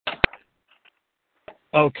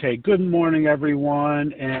Okay, good morning,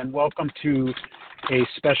 everyone, and welcome to a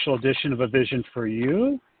special edition of A Vision for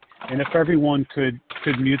You. And if everyone could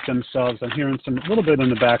mute themselves, I'm hearing a little bit in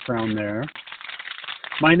the background there.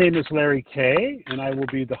 My name is Larry Kay, and I will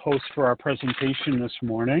be the host for our presentation this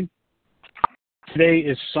morning. Today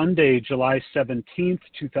is Sunday, July 17th,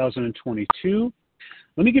 2022.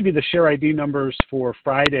 Let me give you the share ID numbers for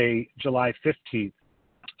Friday, July 15th.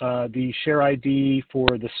 The share ID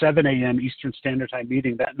for the 7 a.m. Eastern Standard Time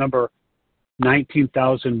meeting, that number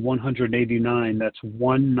 19,189, that's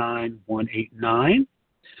 19189.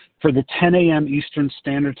 For the 10 a.m. Eastern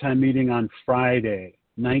Standard Time meeting on Friday,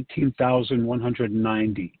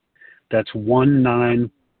 19,190, that's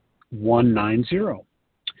 19190.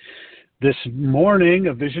 This morning,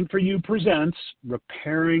 A Vision for You presents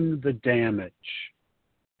Repairing the Damage.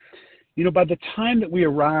 You know, by the time that we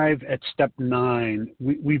arrive at step 9,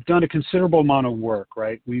 we've done a considerable amount of work,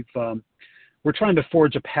 right? We're trying to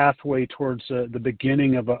forge a pathway towards the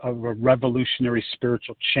beginning of a revolutionary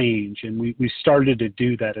spiritual change, and we started to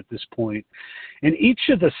do that at this point. And each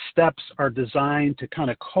of the steps are designed to kind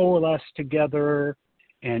of coalesce together,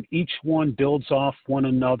 and each one builds off one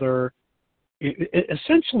another,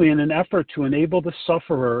 essentially in an effort to enable the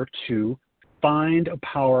sufferer to find a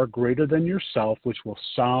power greater than yourself, which will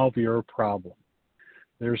solve your problem.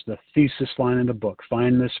 There's the thesis line in the book,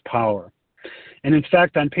 find this power. And in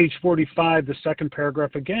fact, on page 45, the second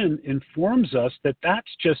paragraph again informs us that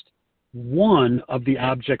that's just one of the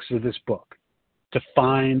objects of this book, to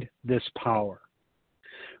find this power.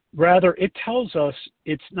 Rather, it tells us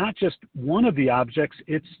it's not just one of the objects,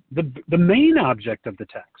 it's the main object of the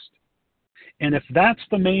text. And if that's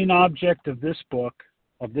the main object of this book,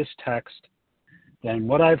 of this text, then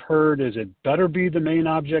what I've heard is it better be the main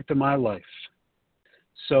object of my life.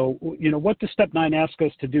 So, you know, what does Step 9 ask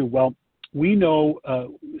us to do? Well, we know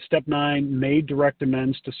Step 9 made direct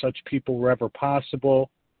amends to such people wherever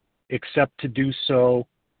possible, except to do so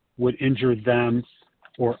would injure them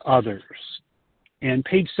or others. And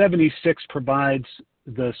page 76 provides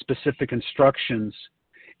the specific instructions.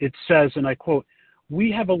 It says, and I quote,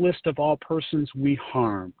 "We have a list of all persons we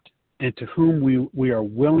harmed and to whom we are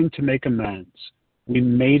willing to make amends. We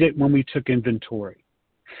made it when we took inventory.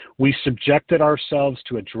 We subjected ourselves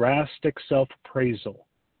to a drastic self-appraisal.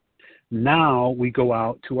 Now we go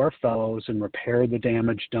out to our fellows and repair the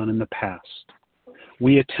damage done in the past.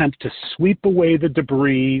 We attempt to sweep away the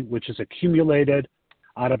debris which is accumulated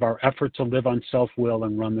out of our effort to live on self-will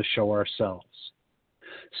and run the show ourselves."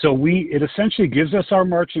 So it essentially gives us our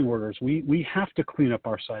marching orders. We have to clean up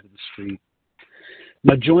our side of the street.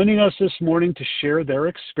 Now, joining us this morning to share their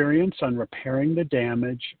experience on repairing the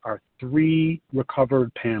damage are 3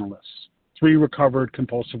 recovered panelists, 3 recovered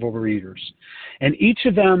compulsive overeaters. And each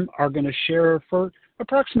of them are going to share for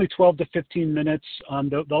approximately 12 to 15 minutes,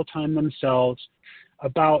 they'll time themselves,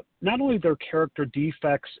 about not only their character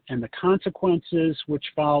defects and the consequences which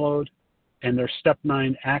followed and their Step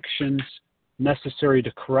 9 actions necessary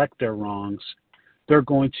to correct their wrongs. They're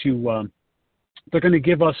going to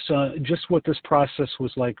give us just what this process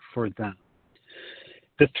was like for them.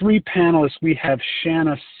 The 3 panelists, we have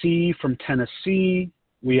Shanna C from Tennessee,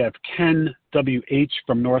 we have Ken W.H.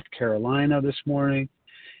 from North Carolina this morning,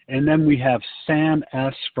 and then we have Sam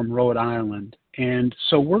S. from Rhode Island. And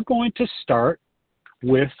so we're going to start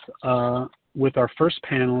with our first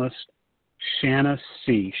panelist, Shanna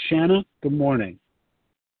C. Shanna, good morning.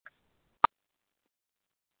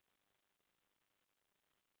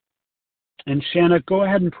 And Shanna, go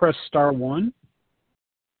ahead and press star 1.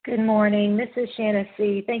 Good morning. This is Shanna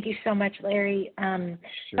C. Thank you so much, Larry. Sure.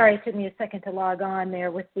 Sorry it took me a second to log on there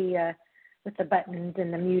with the buttons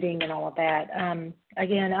and the muting and all of that.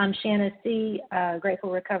 Again, I'm Shanna C., grateful,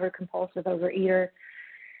 recovered, compulsive overeater.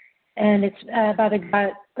 And it's by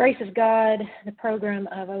the grace of God, the program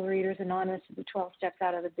of Overeaters Anonymous, the 12 steps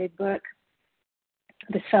out of the big book,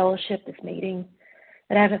 this fellowship, this meeting,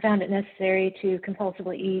 that I haven't found it necessary to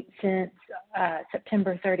compulsively eat since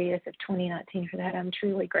September 30th of 2019. For that, I'm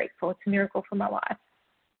truly grateful. It's a miracle for my life.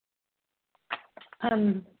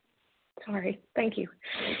 Sorry. Thank you.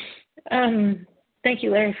 Thank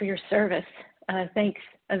you, Larry, for your service. Thanks,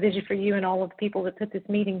 A Vision for You and all of the people that put this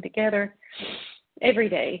meeting together every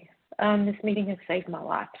day. This meeting has saved my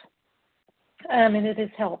life. And it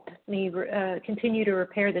has helped me continue to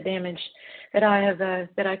repair the damage that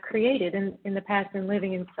I created in the past in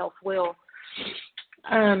living in self-will.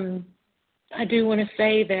 I do want to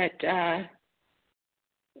say that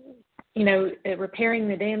repairing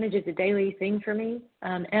the damage is a daily thing for me.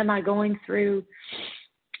 Am I going through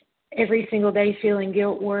every single day feeling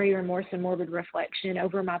guilt, worry, remorse, and morbid reflection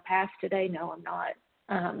over my past today? No, I'm not.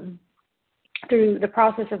 through the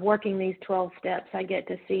process of working these 12 steps, I get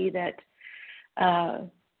to see that,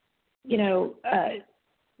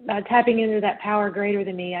 by tapping into that power greater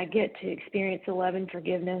than me, I get to experience the love and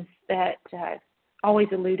forgiveness that always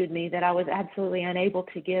eluded me, that I was absolutely unable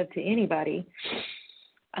to give to anybody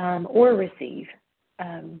or receive.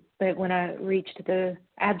 But when I reached the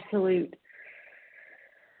absolute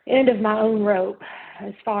end of my own rope,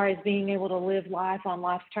 as far as being able to live life on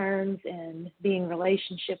life's terms and being in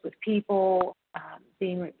relationship with people,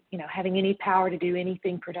 having any power to do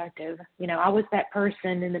anything productive. I was that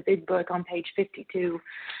person in the big book on page 52.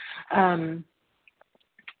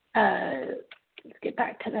 Let's get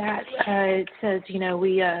back to that. It says,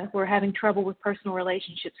 we're having trouble with personal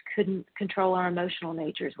relationships, couldn't control our emotional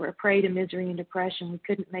natures. We're a prey to misery and depression. We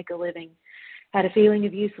couldn't make a living. Had a feeling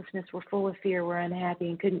of uselessness. We're full of fear. We're unhappy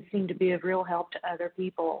and couldn't seem to be of real help to other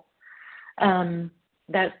people.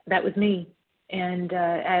 That was me. And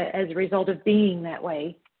as a result of being that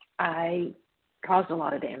way, I caused a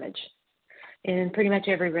lot of damage in pretty much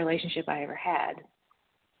every relationship I ever had.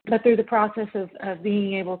 But through the process of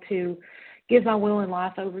being able to give my will and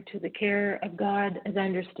life over to the care of God as I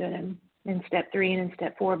understood Him in step 3 and in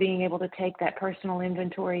step 4, being able to take that personal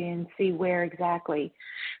inventory and see where exactly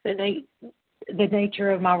the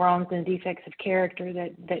nature of my wrongs and defects of character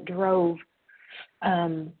that drove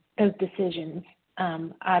those decisions.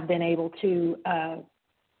 I've been able to,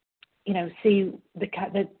 see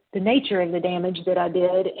the nature of the damage that I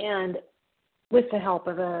did, and with the help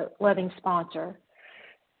of a loving sponsor,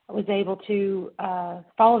 I was able to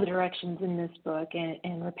follow the directions in this book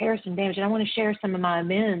and repair some damage. And I want to share some of my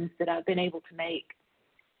amends that I've been able to make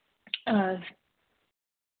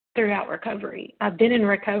throughout recovery. I've been in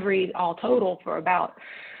recovery all total for about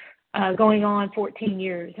going on 14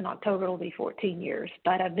 years. In October it'll be 14 years.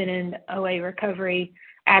 But I've been in OA recovery,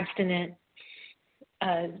 abstinent,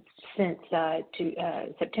 since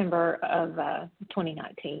September of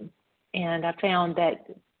 2019. And I found that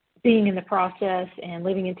being in the process and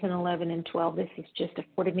living in 10, 11, and 12, this has just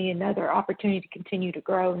afforded me another opportunity to continue to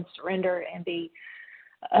grow and surrender and be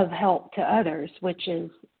of help to others, which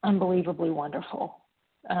is unbelievably wonderful.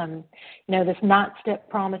 This 9-step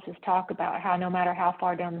promises talk about how no matter how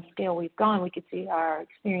far down the scale we've gone, we could see how our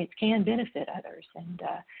experience can benefit others. And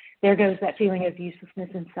there goes that feeling of uselessness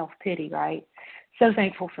and self-pity, right? So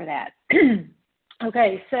thankful for that.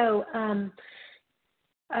 Okay, so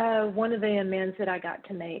one of the amends that I got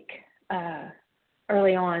to make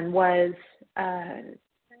early on was an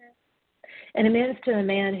amends to a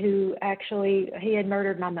man who he had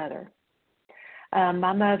murdered my mother.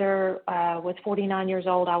 My mother was 49 years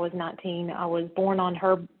old. I was 19. I was born on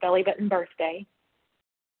her belly button birthday.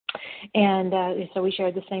 And so we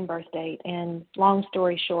shared the same birth date. And long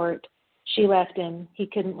story short, she left him. He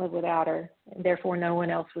couldn't live without her. And therefore, no one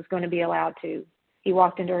else was going to be allowed to. He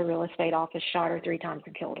walked into her real estate office, shot her 3 times,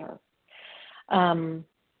 and killed her.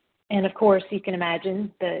 And of course, you can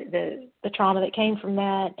imagine the trauma that came from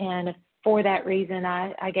that. And for that reason,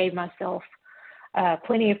 I gave myself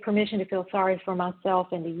plenty of permission to feel sorry for myself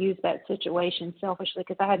and to use that situation selfishly,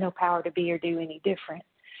 because I had no power to be or do any different.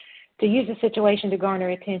 To use the situation to garner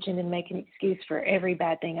attention and make an excuse for every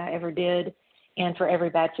bad thing I ever did and for every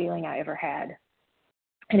bad feeling I ever had.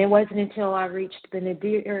 And it wasn't until I reached the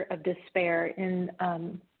nadir of despair in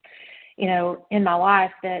my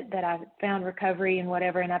life that I found recovery and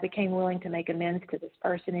whatever, and I became willing to make amends to this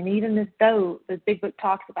person. And even as though the big book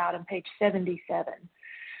talks about on page 77,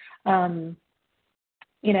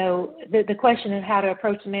 the question of how to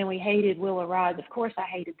approach the man we hated will arise. Of course I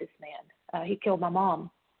hated this man. He killed my mom.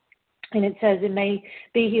 And it says it may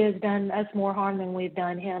be he has done us more harm than we've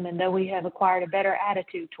done him, and though we have acquired a better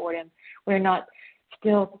attitude toward him, we're not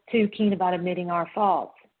still too keen about admitting our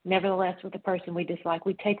faults. Nevertheless, with the person we dislike,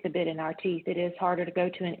 we take the bit in our teeth. It is harder to go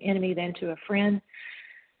to an enemy than to a friend,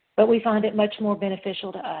 but we find it much more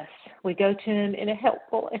beneficial to us. We go to him in a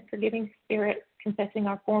helpful and forgiving spirit, confessing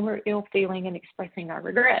our former ill feeling and expressing our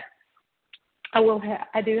regret. I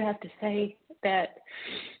do have to say that,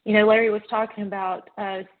 Larry was talking about,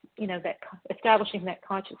 that establishing that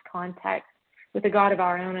conscious contact with the God of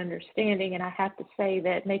our own understanding. And I have to say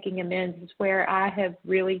that making amends is where I have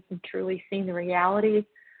really and truly seen the reality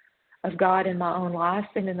of God in my own life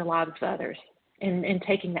and in the lives of others, and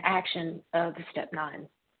taking the action of step 9.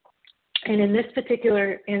 And in this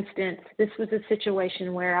particular instance, this was a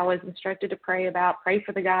situation where I was instructed to pray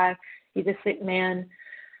for the guy. He's a sick man,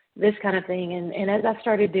 this kind of thing. And as I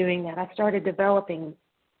started doing that, I started developing,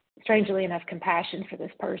 strangely enough, compassion for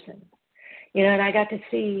this person. And I got to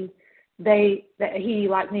see that he,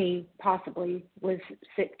 like me, possibly was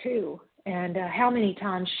sick too. And how many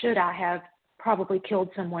times should I have probably killed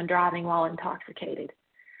someone driving while intoxicated.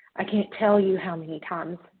 I can't tell you how many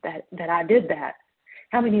times that I did that.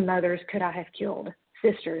 How many mothers could I have killed?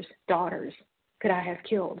 Sisters, daughters, could I have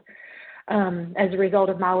killed as a result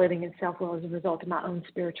of my living in self-will, as a result of my own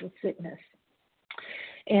spiritual sickness?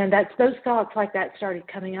 And that's those thoughts like that started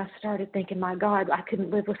coming. I started thinking, my God, I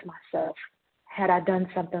couldn't live with myself had I done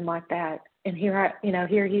something like that. And here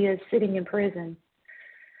he is sitting in prison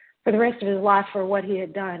for the rest of his life for what he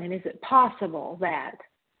had done. And is it possible that,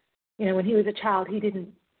 when he was a child, he didn't,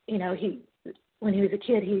 when he was a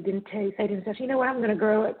kid, he didn't say to himself, you know what, I'm going to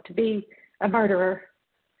grow up to be a murderer.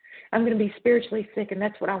 I'm going to be spiritually sick, and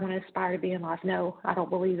that's what I want to aspire to be in life. No, I don't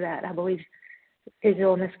believe that. I believe his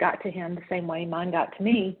illness got to him the same way mine got to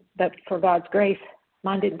me, but for God's grace,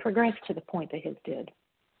 mine didn't progress to the point that his did.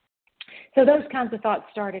 So those kinds of thoughts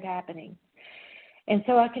started happening. And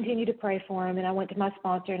so I continued to pray for him, and I went to my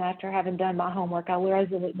sponsor, and after having done my homework, I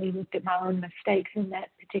resolutely looked at my own mistakes in that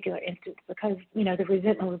particular instance because, the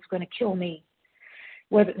resentment was going to kill me,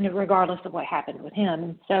 regardless of what happened with him.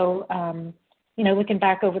 And so, looking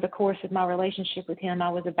back over the course of my relationship with him, I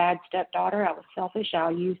was a bad stepdaughter. I was selfish. I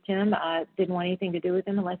used him. I didn't want anything to do with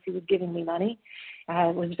him unless he was giving me money. I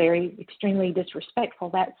was extremely disrespectful.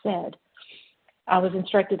 That said, I was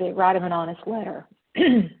instructed to write him an honest letter.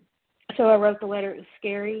 So I wrote the letter. It was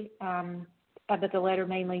scary, but the letter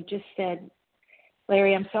mainly just said,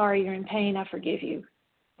 Larry, I'm sorry you're in pain. I forgive you.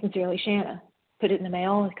 Sincerely, Shanna. Put it in the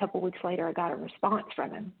mail. A couple weeks later, I got a response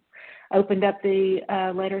from him. Opened up the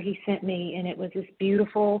letter he sent me, and it was this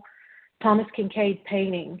beautiful Thomas Kincaid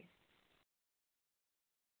painting.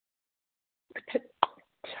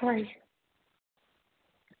 Sorry.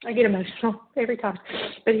 I get emotional every time.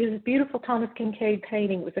 But it was a beautiful Thomas Kincaid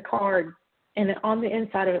painting. It was a card, and on the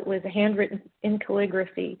inside of it was a handwritten in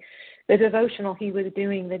calligraphy, the devotional he was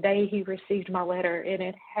doing the day he received my letter, and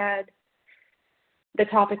it had the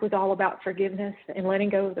topic was all about forgiveness and letting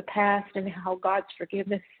go of the past and how God's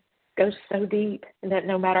forgiveness goes so deep, and that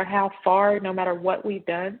no matter how far, no matter what we've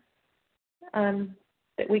done,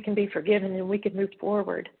 that we can be forgiven and we can move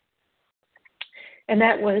forward. And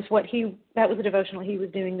that was the devotional he was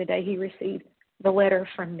doing the day he received the letter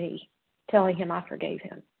from me, telling him I forgave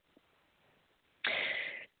him.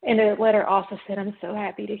 And the letter also said, I'm so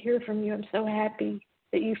happy to hear from you. I'm so happy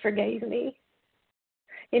that you forgave me.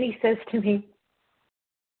 And he says to me,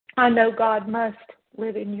 I know God must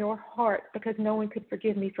live in your heart because no one could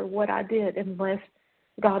forgive me for what I did unless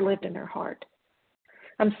God lived in their heart.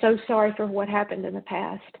 I'm so sorry for what happened in the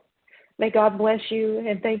past. May God bless you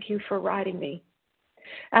and thank you for writing me.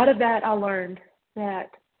 Out of that, I learned that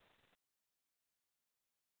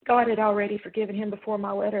God had already forgiven him before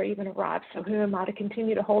my letter even arrived, so who am I to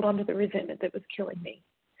continue to hold on to the resentment that was killing me?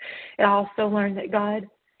 And I also learned that God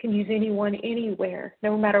can use anyone anywhere,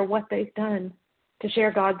 no matter what they've done, to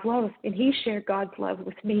share God's love. And he shared God's love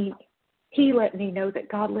with me. He let me know that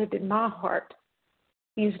God lived in my heart.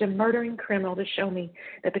 He used a murdering criminal to show me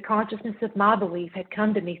that the consciousness of my belief had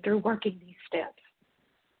come to me through working these steps.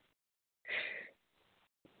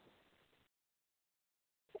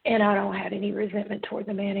 And I don't have any resentment toward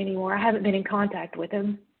the man anymore. I haven't been in contact with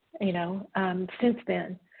him, since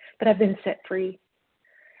then. But I've been set free.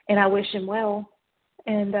 And I wish him well.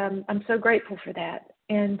 And I'm so grateful for that.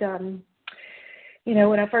 And,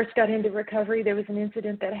 when I first got into recovery, there was an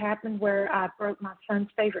incident that happened where I broke my son's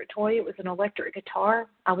favorite toy. It was an electric guitar.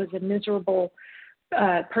 I was a miserable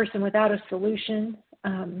person without a solution.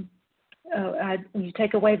 You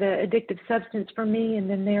take away the addictive substance from me, and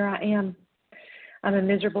then there I am. I'm a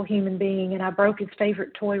miserable human being, and I broke his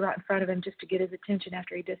favorite toy right in front of him just to get his attention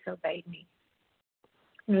after he disobeyed me.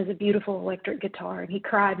 And it was a beautiful electric guitar, and he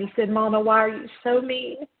cried, and he said, Mama, why are you so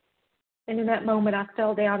mean? And in that moment, I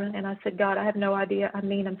fell down, and I said, God, I have no idea.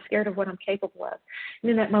 I'm scared of what I'm capable of.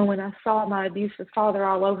 And in that moment, I saw my abusive father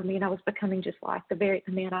all over me, and I was becoming just like the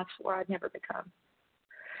man I swore I'd never become.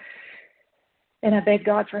 And I begged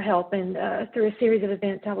God for help, and through a series of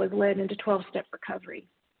events, I was led into 12-step recovery.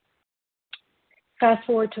 Fast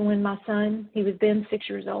forward to when my son, he was then 6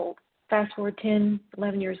 years old. Fast forward 10,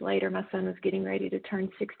 11 years later, my son was getting ready to turn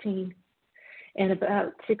 16. And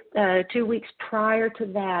about 2 weeks prior to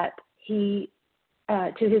that, to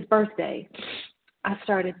his birthday, I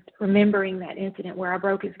started remembering that incident where I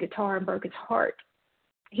broke his guitar and broke his heart.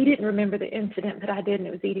 He didn't remember the incident, but I did, and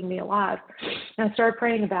it was eating me alive. And I started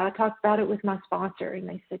praying about it. I talked about it with my sponsor, and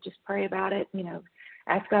they said, just pray about it,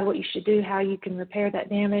 ask God what you should do, how you can repair that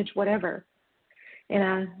damage, whatever.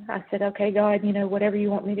 And I said, okay, God, whatever you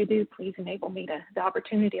want me to do, please enable me the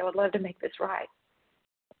opportunity. I would love to make this right.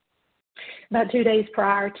 About 2 days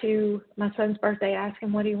prior to my son's birthday, I asked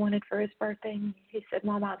him what he wanted for his birthday. And he said,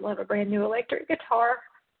 Mom, I'd love a brand new electric guitar.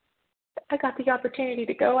 I got the opportunity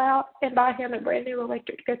to go out and buy him a brand new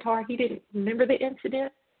electric guitar. He didn't remember the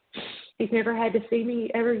incident. He's never had to see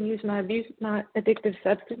me ever use my addictive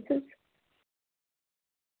substances.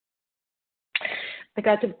 I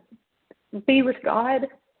got to be with God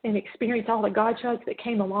and experience all the God shots that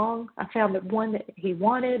came along. I found the one that he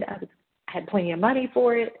wanted. I had plenty of money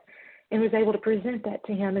for it and was able to present that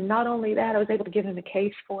to him. And not only that, I was able to give him a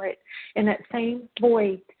case for it. And that same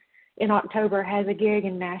boy in October has a gig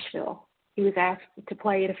in Nashville. He was asked to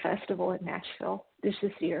play at a festival in Nashville this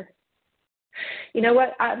year. You know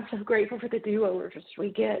what? I'm so grateful for the do-overs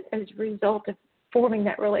we get as a result of forming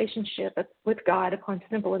that relationship with God upon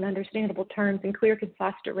simple and understandable terms and clear,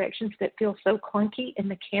 concise directions that feel so clunky and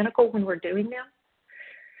mechanical when we're doing them.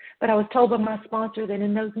 But I was told by my sponsor that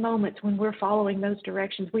in those moments when we're following those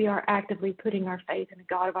directions, we are actively putting our faith in the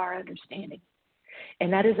God of our understanding.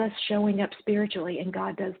 And that is us showing up spiritually, and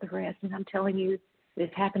God does the rest. And I'm telling you,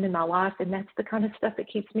 it's happened in my life, and that's the kind of stuff that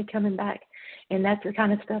keeps me coming back. And that's the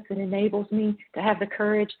kind of stuff that enables me to have the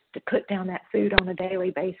courage to put down that food on a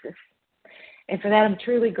daily basis. And for that, I'm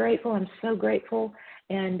truly grateful. I'm so grateful.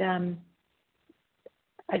 And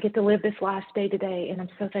I get to live this last day today, and I'm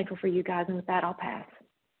so thankful for you guys. And with that, I'll pass.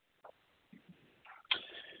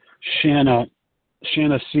 Shanna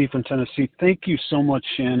C from Tennessee, thank you so much,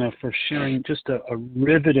 Shanna, for sharing just a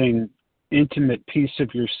riveting, intimate piece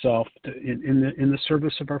of yourself in the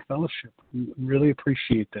service of our fellowship. Really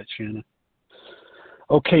appreciate that, Shanna.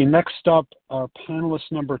 Okay, next up, our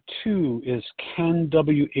panelist number 2 is Ken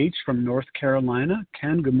W.H. from North Carolina.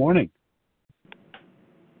 Ken, good morning.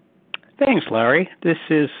 Thanks, Larry. This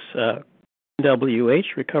is W.H.,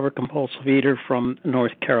 recovered compulsive eater from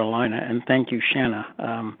North Carolina, and thank you, Shanna.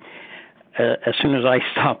 As soon as I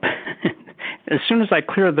stop, as soon as I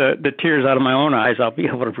clear the tears out of my own eyes, I'll be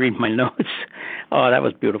able to read my notes. Oh, that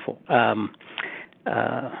was beautiful.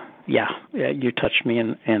 Yeah, you touched me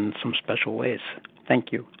in some special ways.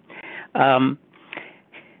 Thank you.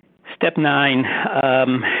 Step 9,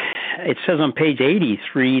 it says on page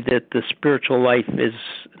 83 that the spiritual life is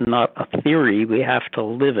not a theory. We have to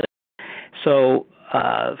live it. So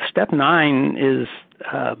step 9 is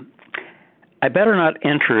I better not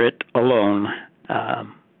enter it alone,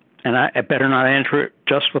 and I better not enter it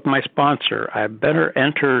just with my sponsor. I better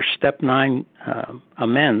enter step 9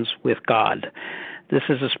 amends with God. This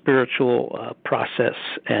is a spiritual process,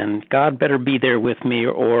 and God better be there with me,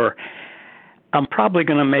 or I'm probably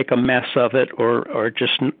going to make a mess of it, or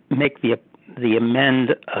just make the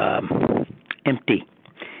amend empty.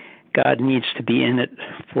 God needs to be in it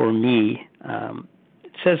for me.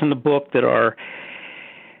 It says in the book that our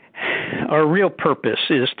real purpose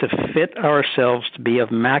is to fit ourselves to be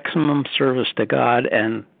of maximum service to God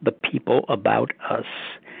and the people about us.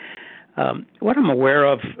 What I'm aware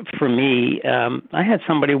of for me, I had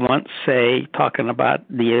somebody once say, talking about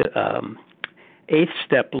the 8th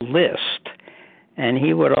step list, and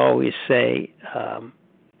he would always say,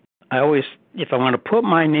 if I want to put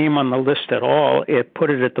my name on the list at all,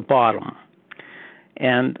 put it at the bottom.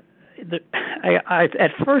 And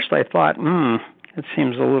at first I thought, it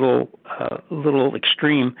seems a little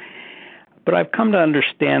extreme, but I've come to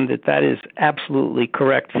understand that is absolutely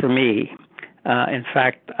correct for me. In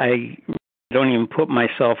fact, I don't even put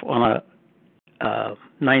myself on an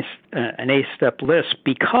 8th step list,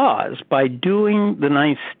 because by doing the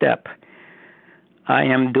 9th step, I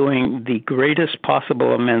am doing the greatest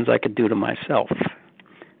possible amends I could do to myself.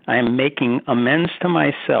 I am making amends to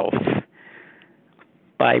myself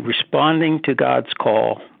by responding to God's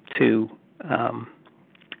call to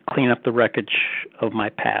clean up the wreckage of my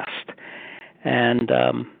past. And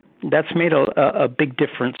that's made a big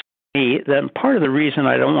difference to me. Then part of the reason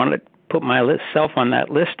I don't want to put myself on that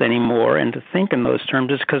list anymore and to think in those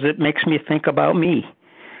terms is because it makes me think about me.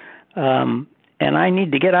 And I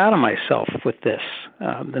need to get out of myself with this.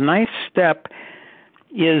 The 9th step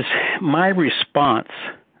is my response,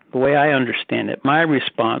 the way I understand it, my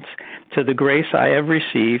response to the grace I have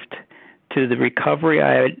received, to the recovery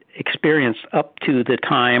I had experienced up to the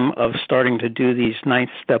time of starting to do these 9th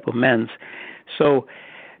step amends. So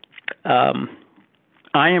I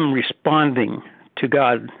am responding to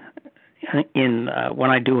God when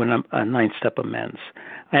I do a 9th step amends.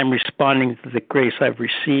 I am responding to the grace I've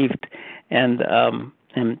received, and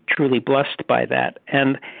am truly blessed by that.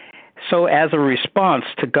 And so as a response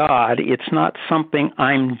to God, it's not something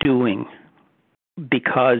I'm doing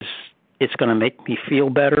because it's going to make me feel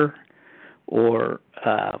better, or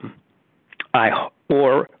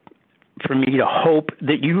for me to hope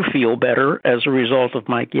that you feel better as a result of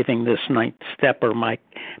my giving this ninth step, or my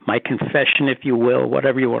confession, if you will,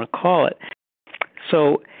 whatever you want to call it.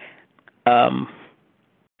 So that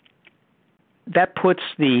puts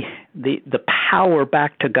the power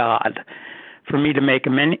back to God. For me to make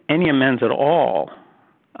any amends at all,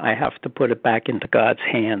 I have to put it back into God's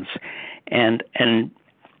hands, and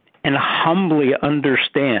humbly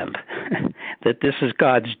understand that this is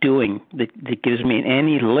God's doing, that gives me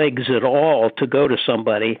any legs at all to go to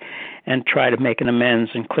somebody and try to make an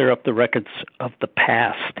amends and clear up the records of the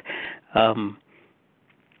past.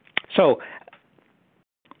 So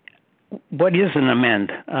what is an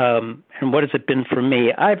amend, and what has it been for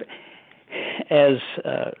me? As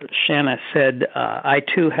Shanna said, I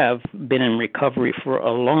too have been in recovery for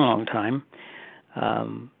a long, long time.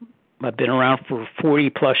 I've been around for 40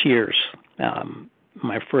 plus years,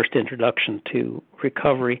 my first introduction to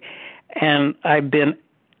recovery, and I've been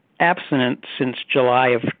abstinent since July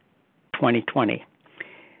of 2020.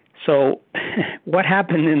 So what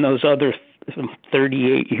happened in those other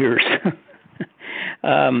 38 years?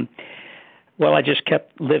 Well, I just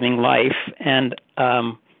kept living life and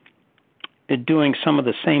doing some of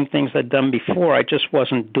the same things I'd done before. I just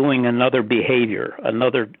wasn't doing another behavior,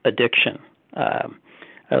 another addiction. I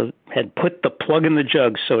had put the plug in the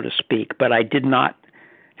jug, so to speak, but I did not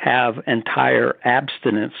have entire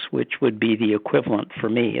abstinence, which would be the equivalent for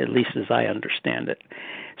me, at least as I understand it.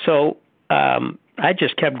 So I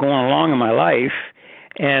just kept going along in my life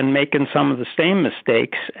and making some of the same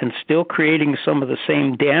mistakes and still creating some of the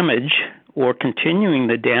same damage, or continuing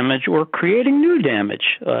the damage, or creating new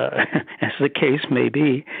damage, as the case may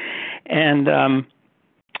be. And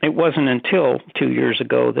it wasn't until 2 years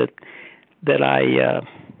ago that I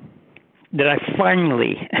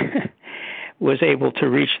finally was able to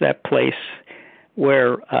reach that place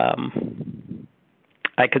where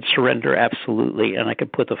I could surrender absolutely, and I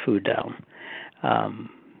could put the food down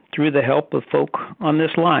through the help of folk on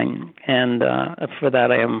this line. And for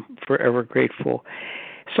that, I am forever grateful.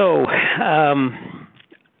 So I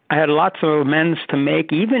had lots of amends to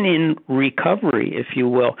make, even in recovery, if you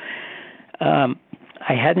will. I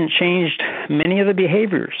hadn't changed many of the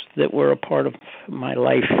behaviors that were a part of my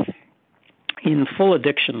life in full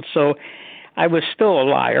addiction. So I was still a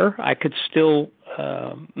liar. I could still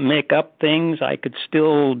make up things. I could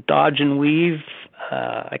still dodge and weave.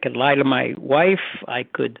 I could lie to my wife. I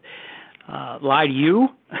could lie to you.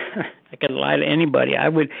 I could lie to anybody. I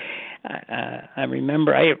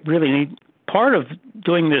remember I really need, part of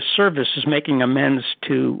doing this service is making amends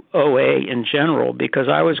to OA in general, because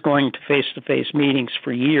I was going to face-to-face meetings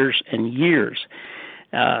for years and years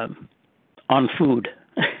on food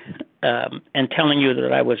and telling you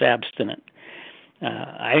that I was abstinent.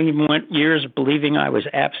 I even went years believing I was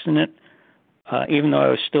abstinent, even though I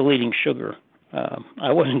was still eating sugar.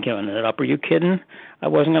 I wasn't giving it up. Are you kidding? I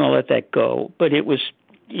wasn't going to let that go. But it was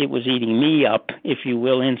eating me up, if you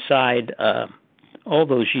will, inside all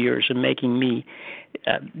those years, and making me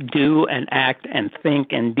do and act and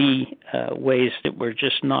think and be ways that were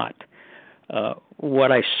just not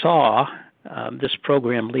what I saw this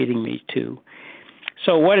program leading me to.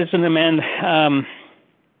 So what is an amend?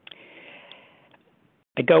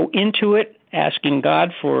 I go into it asking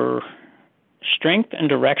God for strength and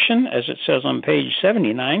direction, as it says on page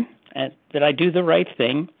 79, that I do the right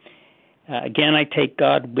thing. Again, I take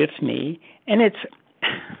God with me, and it's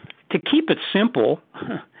to keep it simple,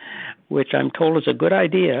 which I'm told is a good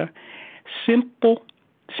idea.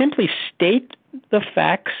 Simply state the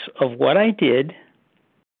facts of what I did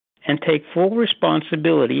and take full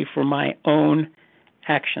responsibility for my own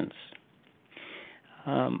actions.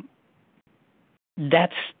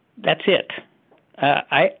 That's it.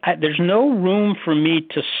 There's no room for me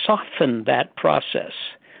to soften that process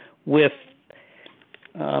with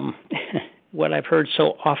what I've heard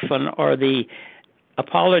so often are the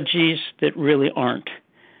apologies that really aren't,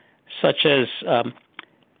 such as,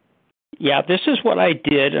 this is what I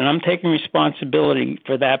did, and I'm taking responsibility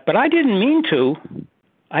for that, but I didn't mean to.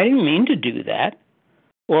 I didn't mean to do that,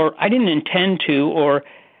 or I didn't intend to, or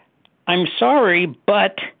I'm sorry,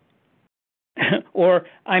 but, or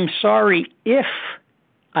I'm sorry if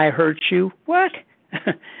I hurt you. What?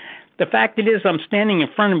 The fact is, I'm standing in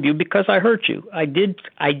front of you because I hurt you. I did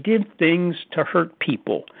things to hurt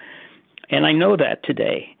people, and I know that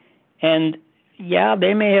today. And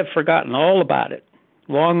they may have forgotten all about it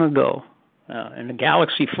long ago in a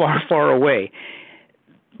galaxy far, far away.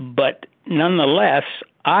 But nonetheless,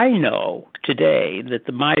 I know today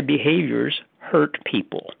that my behaviors hurt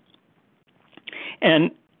people, and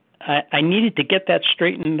I needed to get that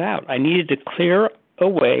straightened out. I needed to clear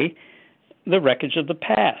away the wreckage of the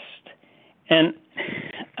past. And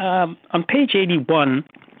on page 81,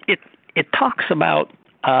 it talks about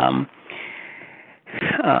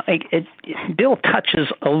Bill touches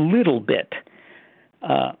a little bit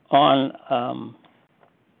on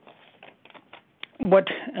what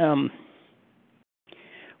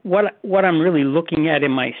I'm really looking at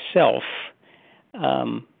in myself,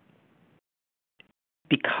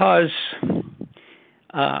 because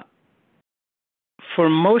for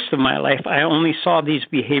most of my life I only saw these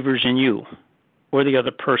behaviors in you or the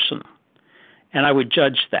other person, and I would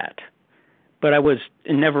judge that. But I was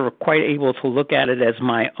never quite able to look at it as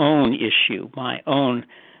my own issue, my own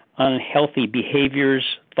unhealthy behaviors,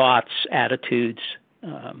 thoughts, attitudes.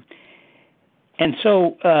 And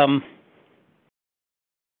so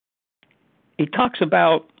he talks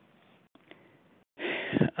about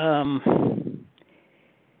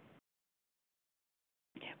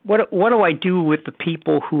what do I do with the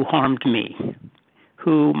people who harmed me,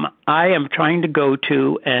 whom I am trying to go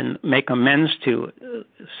to and make amends to,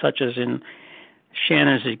 such as in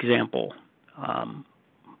Shanna's example.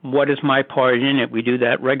 What is my part in it? We do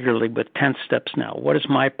that regularly with 10 steps now. What is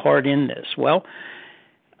my part in this? Well,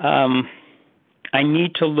 I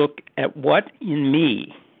need to look at what in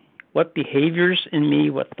me, what behaviors in me,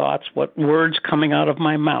 what thoughts, what words coming out of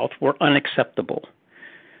my mouth were unacceptable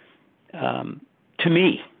to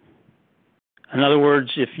me. In other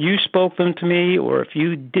words, if you spoke them to me, or if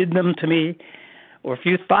you did them to me, or if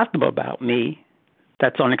you thought them about me,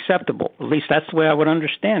 that's unacceptable. At least that's the way I would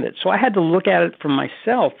understand it. So I had to look at it for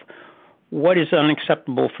myself. What is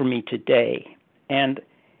unacceptable for me today? And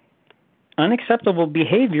unacceptable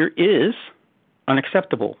behavior is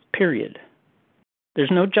unacceptable, period.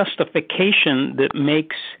 There's no justification that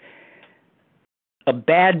makes a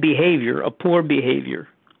bad behavior, a poor behavior,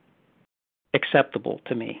 acceptable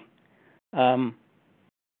to me.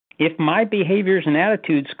 If my behaviors and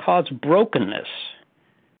attitudes cause brokenness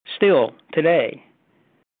still today,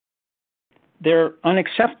 they're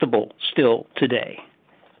unacceptable still today.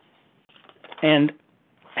 And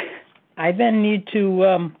I then need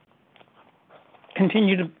to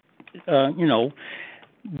continue to,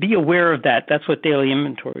 be aware of that. That's what daily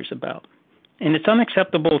inventory is about. And it's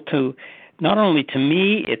unacceptable to not only to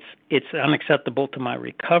me, it's unacceptable to my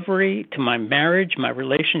recovery, to my marriage, my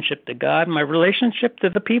relationship to God, my relationship to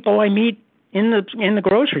the people I meet in the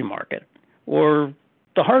grocery market or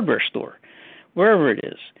the hardware store, wherever it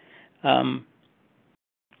is.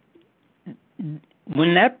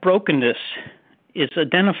 When that brokenness is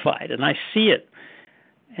identified and I see it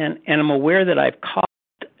and I'm aware that I've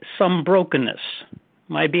caused some brokenness,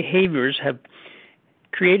 my behaviors have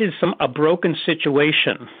created a broken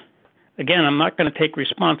situation. Again, I'm not going to take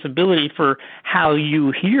responsibility for how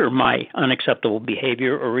you hear my unacceptable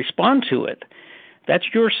behavior or respond to it.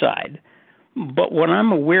 That's your side. But when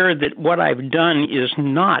I'm aware that what I've done is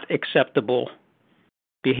not acceptable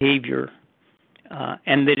behavior,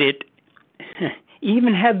 and that it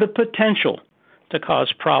even had the potential to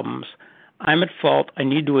cause problems, I'm at fault. I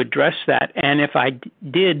need to address that. And if I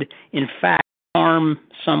did, in fact, harm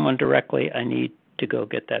someone directly, I need to go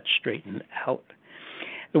get that straightened out.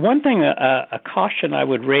 The one thing, a caution I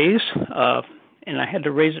would raise, and I had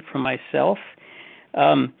to raise it for myself,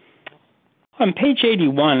 on page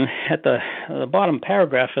 81, at the bottom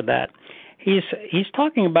paragraph of that, he's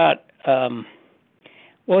talking about,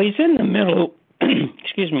 he's in the middle,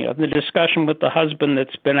 of the discussion with the husband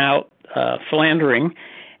that's been out philandering,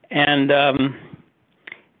 and talking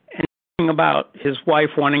about his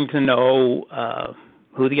wife wanting to know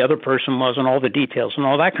who the other person was and all the details and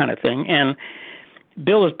all that kind of thing. And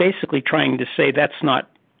Bill is basically trying to say that's not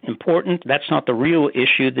important. That's not the real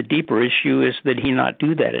issue. The deeper issue is that he not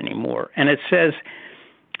do that anymore. And it says,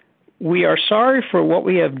 we are sorry for what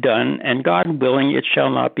we have done, and God willing, it shall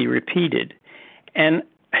not be repeated. And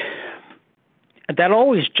that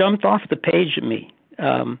always jumped off the page at me.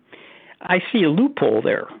 I see a loophole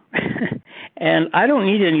there, and I don't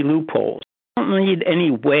need any loopholes. I don't need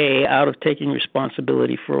any way out of taking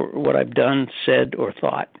responsibility for what I've done, said, or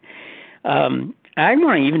thought. I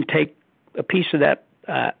want to even take a piece of that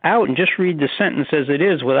out and just read the sentence as it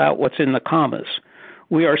is without what's in the commas.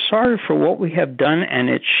 We are sorry for what we have done, and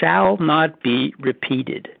it shall not be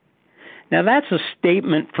repeated. Now, that's a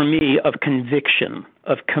statement for me of conviction,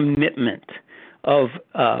 of commitment, of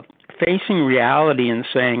facing reality and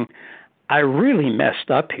saying, I really messed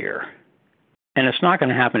up here, and it's not going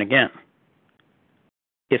to happen again.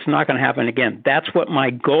 It's not going to happen again. That's what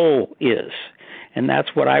my goal is, and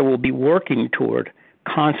that's what I will be working toward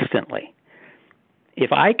constantly.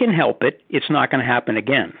 If I can help it, it's not going to happen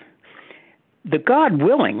again. The God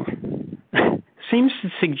willing seems to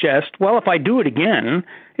suggest, well, if I do it again,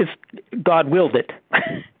 it's God willed it.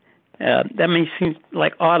 That may seem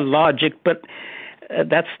like odd logic, but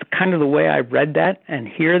that's kind of the way I read that and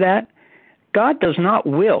hear that. God does not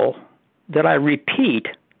will that I repeat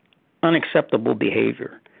unacceptable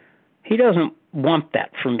behavior. He doesn't want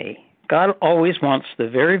that for me. God always wants the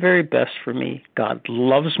very, very best for me. God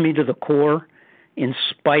loves me to the core in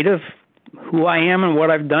spite of who I am and what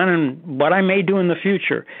I've done and what I may do in the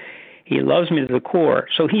future. He loves me to the core.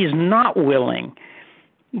 So he is not willing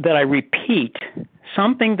that I repeat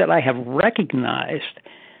something that I have recognized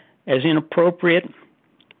as inappropriate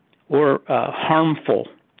or harmful,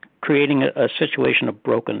 creating a situation of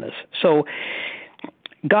brokenness. So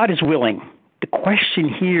God is willing. The question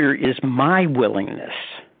here is my willingness.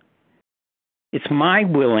 It's my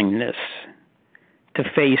willingness to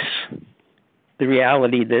face the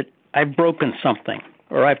reality that I've broken something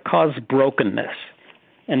or I've caused brokenness,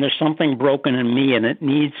 and there's something broken in me and it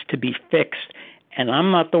needs to be fixed, and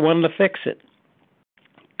I'm not the one to fix it.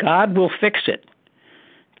 God will fix it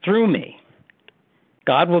through me.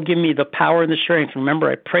 God will give me the power and the strength. Remember,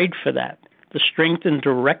 I prayed for that, the strength and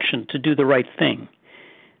direction to do the right thing.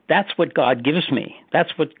 That's what God gives me.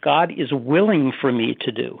 That's what God is willing for me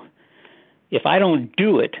to do. If I don't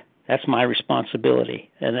do it, that's my responsibility,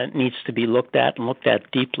 and it needs to be looked at and looked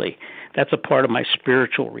at deeply. That's a part of my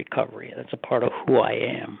spiritual recovery. That's a part of who I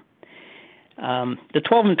am. The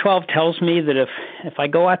 12 and 12 tells me that if I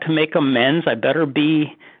go out to make amends, I better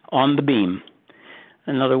be on the beam.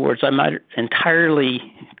 In other words, I'm not entirely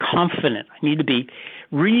confident. I need to be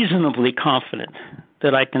reasonably confident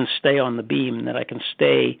that I can stay on the beam, that I can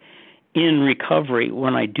stay in recovery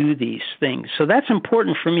when I do these things. So that's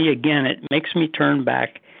important for me. Again, it makes me turn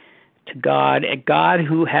back to God, a God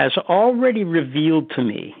who has already revealed to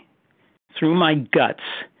me through my guts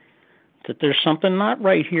that there's something not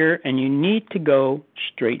right here and you need to go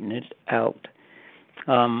straighten it out.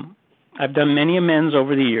 I've done many amends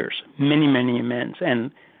over the years, many, many amends,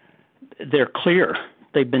 and they're clear.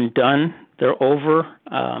 They've been done. They're over.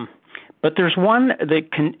 But there's one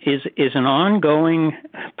that is an ongoing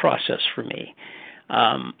process for me.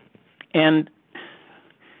 And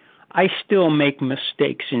I still make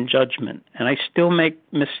mistakes in judgment, and I still make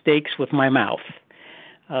mistakes with my mouth.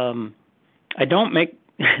 I don't make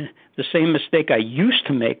the same mistake I used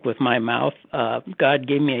to make with my mouth. God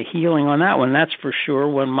gave me a healing on that one, that's for sure,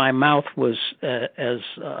 when my mouth was it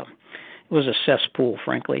was a cesspool,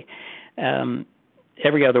 frankly.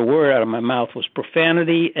 Every other word out of my mouth was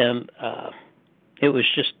profanity, and it was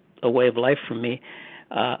just a way of life for me.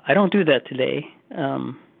 I don't do that today,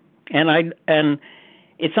 and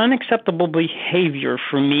it's unacceptable behavior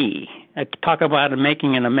for me. I talk about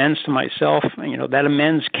making an amends to myself. You know, that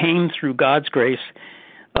amends came through God's grace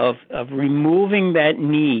of removing that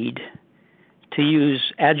need to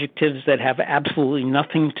use adjectives that have absolutely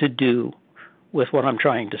nothing to do with what I'm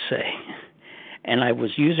trying to say. And I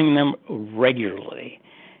was using them regularly.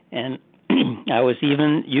 And I was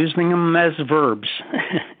even using them as verbs.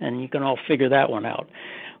 And you can all figure that one out.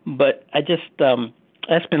 But I just,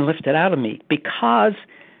 that's been lifted out of me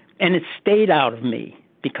and it stayed out of me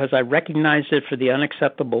because I recognized it for the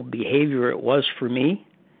unacceptable behavior it was for me,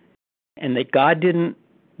 and that God didn't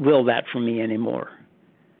will that for me anymore.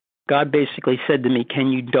 God basically said to me,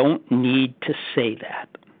 Ken, you don't need to say that.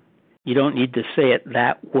 You don't need to say it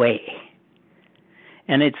that way.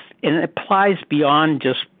 And it applies beyond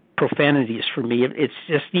just profanities for me. It's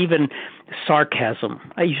just even sarcasm.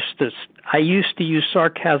 I used to use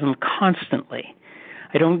sarcasm constantly.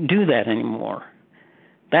 I don't do that anymore.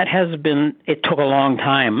 It took a long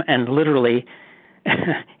time, and literally,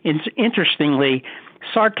 interestingly,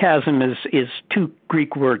 sarcasm is two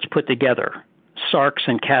Greek words put together, sarx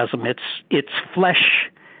and chasm. It's flesh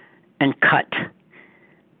and cut.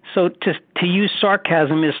 So to use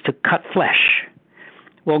sarcasm is to cut flesh.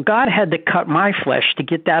 Well, God had to cut my flesh to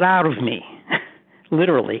get that out of me,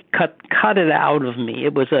 literally cut it out of me.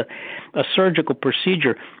 It was a surgical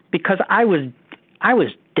procedure because I was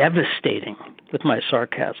devastating with my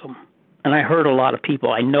sarcasm, and I hurt a lot of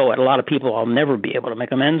people. I know it. A lot of people I'll never be able to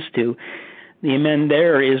make amends to. The amend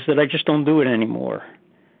there is that I just don't do it anymore,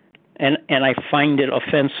 and I find it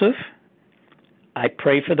offensive. I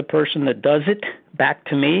pray for the person that does it back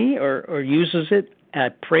to me or uses it. I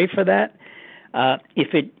pray for that.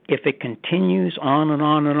 If it continues on and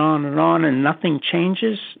on and on and on and nothing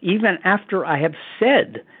changes, even after I have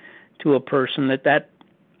said to a person that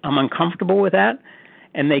I'm uncomfortable with that,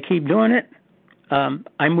 and they keep doing it,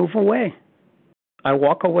 I move away. I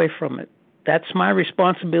walk away from it. That's my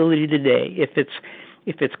responsibility today.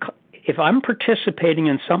 If I'm participating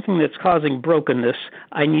in something that's causing brokenness,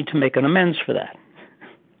 I need to make an amends for that.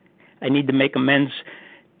 I need to make amends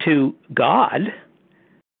to God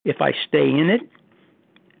if I stay in it,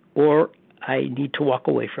 or I need to walk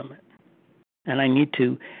away from it. And I need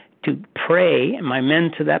to pray, and my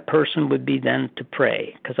amend to that person would be then to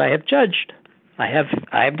pray, because I have judged. I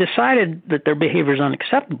have decided that their behavior is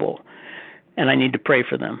unacceptable, and I need to pray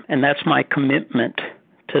for them. And that's my commitment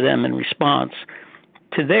to them in response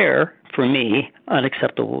to their, for me,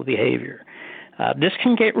 unacceptable behavior. This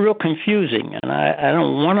can get real confusing, and I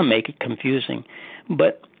don't want to make it confusing,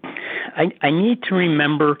 but I need to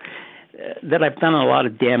remember that I've done a lot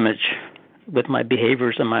of damage with my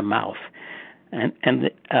behaviors and my mouth. And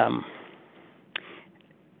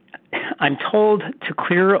I'm told to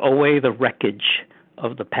clear away the wreckage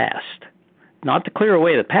of the past, not to clear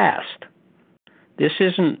away the past. This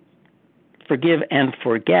isn't forgive and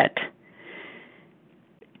forget.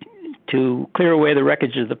 To clear away the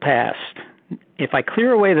wreckage of the past. If I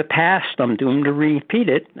clear away the past, I'm doomed to repeat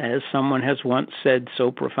it, as someone has once said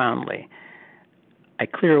so profoundly. I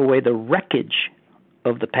clear away the wreckage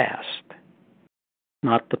of the past,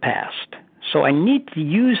 not the past. So I need to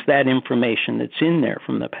use that information that's in there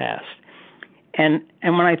from the past. And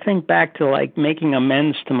when I think back to like making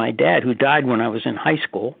amends to my dad, who died when I was in high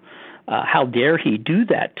school, how dare he do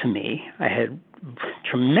that to me? I had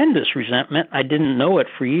tremendous resentment. I didn't know it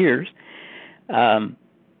for years.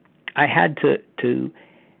 I had to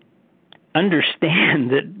understand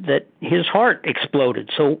that his heart exploded,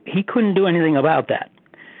 so he couldn't do anything about that.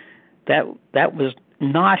 That was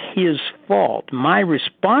not his fault. My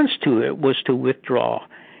response to it was to withdraw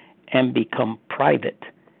and become private.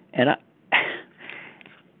 And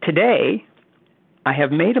today, I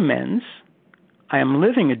have made amends. I am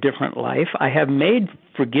living a different life. I have made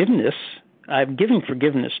forgiveness. I've given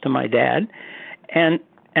forgiveness to my dad, and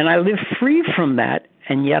I live free from that,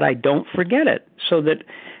 and yet I don't forget it. So that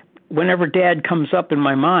whenever Dad comes up in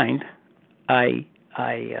my mind, I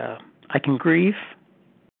can grieve.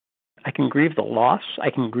 I can grieve the loss. I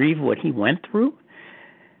can grieve what he went through,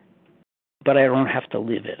 but I don't have to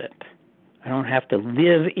live in it. I don't have to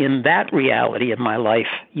live in that reality of my life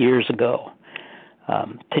years ago.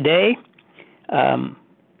 Today, I'm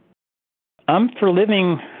for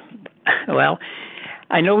living, well,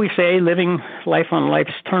 I know we say living life on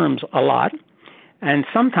life's terms a lot, and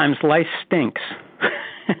sometimes life stinks,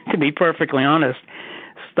 to be perfectly honest.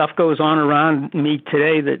 Stuff goes on around me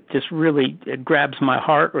today that just really grabs my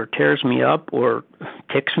heart or tears me up or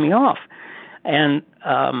ticks me off. And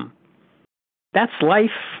that's life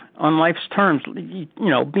on life's terms. You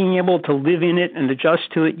know, being able to live in it and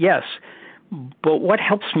adjust to it, yes. But what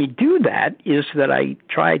helps me do that is that I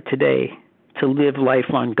try today to live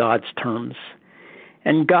life on God's terms.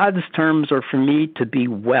 And God's terms are for me to be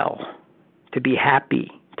well, to be happy,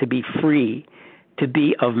 to be free, to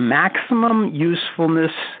be of maximum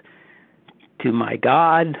usefulness to my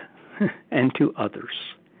God and to others.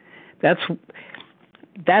 That's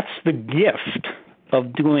the gift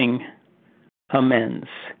of doing amends.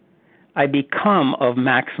 I become of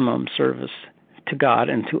maximum service to God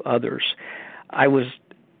and to others. I was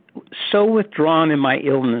so withdrawn in my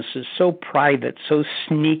illnesses, so private, so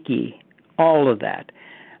sneaky, all of that.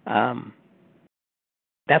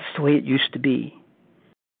 That's the way it used to be.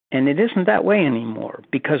 And it isn't that way anymore,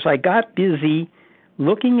 because I got busy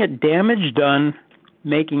looking at damage done,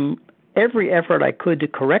 making every effort I could to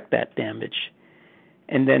correct that damage,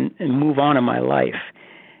 and then move on in my life.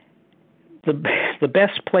 The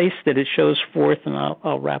best place that it shows forth, and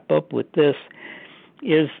I'll wrap up with this,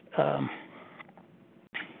 is,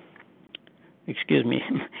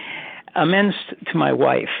 amends to my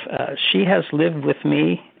wife. She has lived with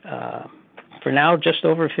me for now just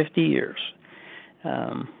over 50 years.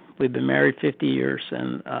 We've been married 50 years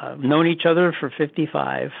and known each other for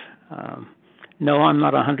 55. No, I'm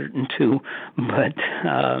not 102, but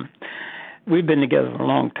we've been together for a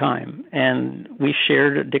long time. And we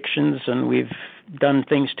shared addictions, and we've done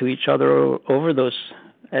things to each other over those,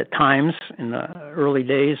 at times in the early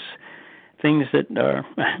days, things that are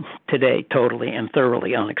today totally and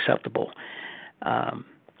thoroughly unacceptable.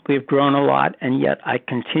 We've grown a lot, and yet I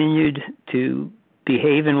continued to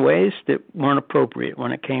behave in ways that weren't appropriate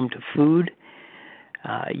when it came to food.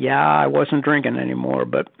 I wasn't drinking anymore,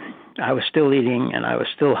 but I was still eating, and I was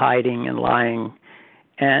still hiding and lying,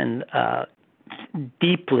 and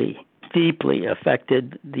deeply, deeply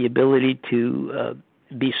affected the ability to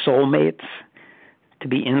be soulmates, to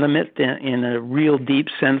be intimate in a real deep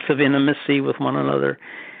sense of intimacy with one another.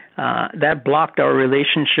 That blocked our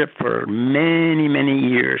relationship for many, many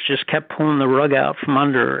years. Just kept pulling the rug out from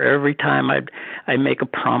under every time I'd make a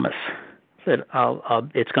promise that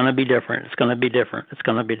it's going to be different. It's going to be different. It's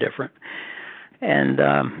going to be different. And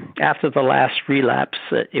after the last relapse,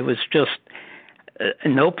 it was just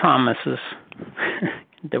no promises.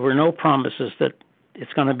 There were no promises that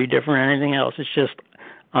it's going to be different or anything else. It's just,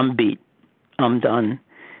 I'm beat. I'm done.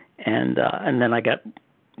 And then I got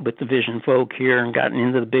with the vision folk here and gotten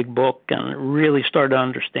into the big book and really started to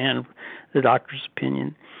understand the doctor's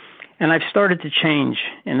opinion. And I've started to change.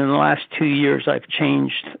 And in the last 2 years, I've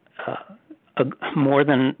changed more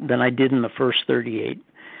than I did in the first 38.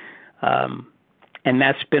 And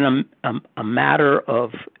that's been a matter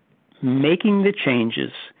of making the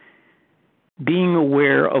changes, being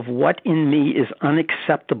aware of what in me is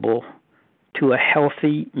unacceptable to a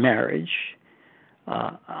healthy marriage.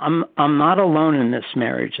 I'm not alone in this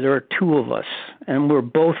marriage. There are two of us, and we're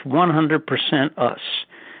both 100% us.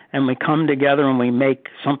 And we come together and we make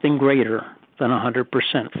something greater than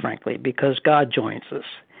 100%, frankly, because God joins us,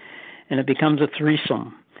 and it becomes a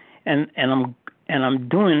threesome. And I'm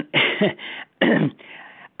doing.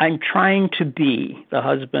 I'm trying to be the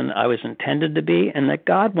husband I was intended to be, and that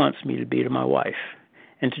God wants me to be to my wife,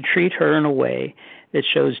 and to treat her in a way that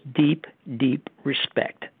shows deep, deep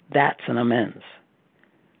respect. That's an amends.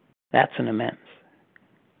 That's an amends.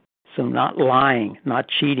 So not lying, not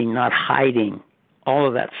cheating, not hiding, all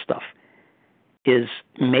of that stuff is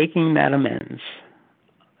making that amends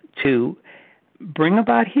to bring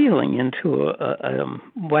about healing into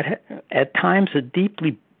what at times a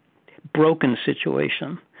deeply broken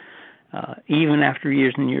situation, even after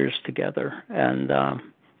years and years together. And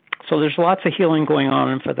so there's lots of healing going on,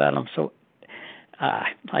 and for that I'm so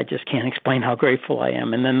I just can't explain how grateful I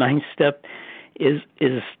am. And the ninth step is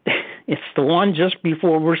it's the one just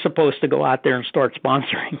before we're supposed to go out there and start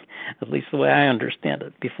sponsoring, at least the way I understand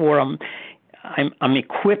it. Before I'm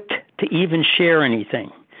equipped to even share anything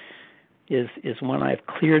is when I've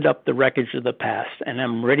cleared up the wreckage of the past and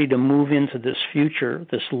I'm ready to move into this future,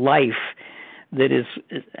 this life that is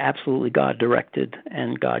absolutely God-directed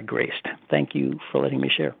and God-graced. Thank you for letting me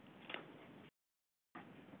share.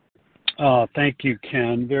 Thank you,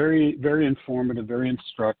 Ken. Very, very informative, very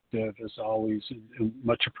instructive, as always, and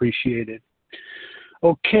much appreciated.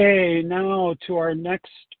 Okay, now to our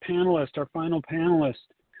next panelist, our final panelist.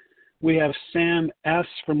 We have Sam S.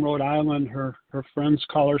 from Rhode Island. Her friends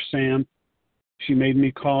call her Sam. She made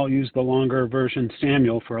me use the longer version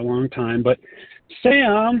Samuel for a long time. But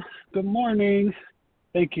Sam, good morning.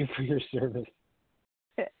 Thank you for your service.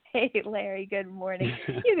 Hey, Larry, good morning.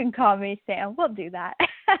 You can call me Sam. We'll do that.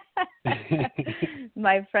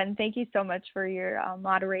 My friend, thank you so much for your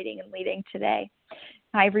moderating and leading today.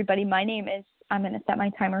 Hi, everybody. My name is, I'm going to set my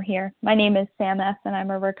timer here. My name is Sam S., and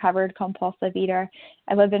I'm a recovered compulsive eater.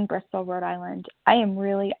 I live in Bristol, Rhode Island. I am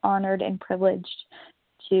really honored and privileged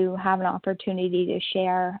to have an opportunity to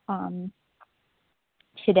share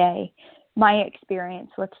today my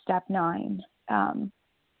experience with Step 9.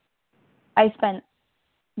 I spent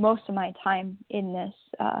most of my time in this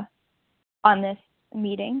on this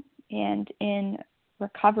meeting and in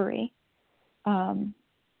recovery, in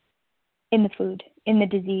the food, in the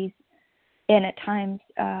disease, and at times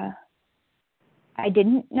I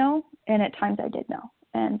didn't know, and at times I did know.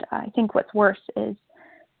 And I think what's worse is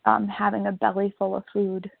having a belly full of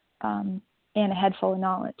food and a head full of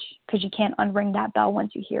knowledge, because you can't unring that bell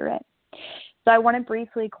once you hear it. So I want to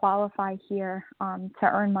briefly qualify here to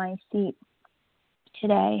earn my seat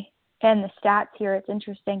today. And the stats here, it's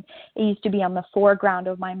interesting. It used to be on the foreground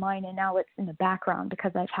of my mind, and now it's in the background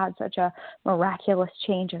because I've had such a miraculous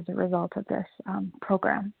change as a result of this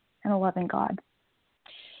program and a loving God.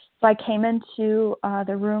 So I came into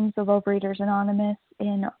the rooms of Overeaters Anonymous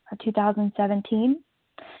in 2017.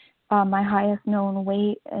 My highest known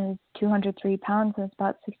weight is 203 pounds. It's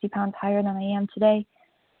about 60 pounds higher than I am today.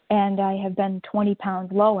 And I have been 20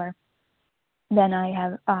 pounds lower than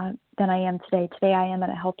I am today. Today I am at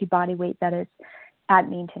a healthy body weight that is at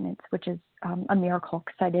maintenance, which is a miracle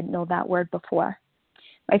because I didn't know that word before.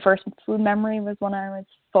 My first food memory was when I was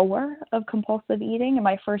 4 of compulsive eating, and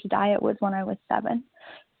my first diet was when I was 7.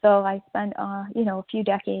 So I spent a few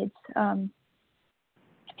decades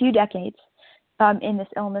in this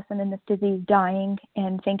illness and in this disease, dying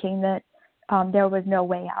and thinking that there was no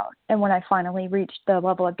way out. And when I finally reached the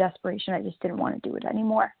level of desperation, I just didn't want to do it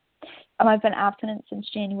anymore. I've been abstinent since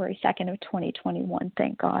January 2nd of 2021,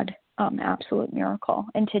 thank God. Absolute miracle.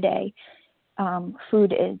 And today,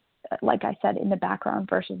 food is, like I said, in the background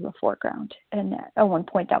versus the foreground. And at one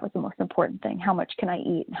point, that was the most important thing. How much can I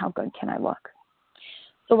eat and how good can I look?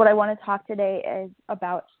 So what I want to talk today is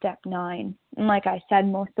about Step 9. And like I said,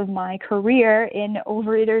 most of my career in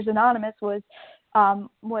Overeaters Anonymous was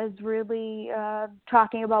really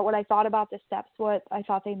talking about what I thought about the steps, what I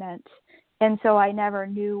thought they meant, And so I never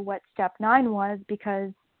knew what step 9 was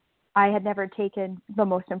because I had never taken the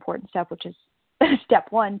most important step, which is step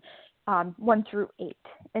 1, 1 through 8.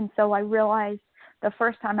 And so I realized the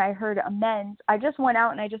first time I heard amends, I just went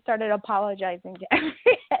out and I just started apologizing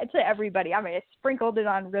to everybody. I mean, I sprinkled it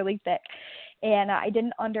on really thick, and I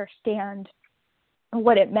didn't understand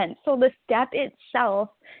what it meant. So the step itself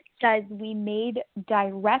says we made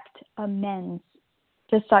direct amends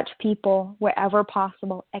to such people wherever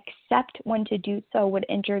possible, except when to do so would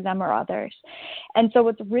injure them or others. And so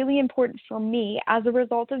what's really important for me, as a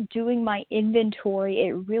result of doing my inventory,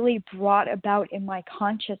 it really brought about in my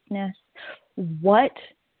consciousness what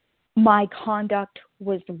my conduct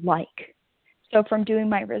was like. So from doing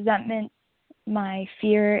my resentment, my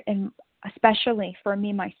fear, and especially for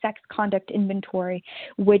me, my sex conduct inventory,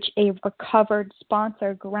 which a recovered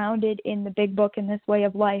sponsor grounded in the big book in This Way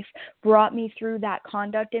of Life brought me through that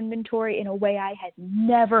conduct inventory in a way I had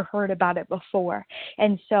never heard about it before.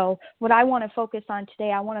 And so what I want to focus on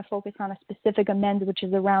today, I want to focus on a specific amends, which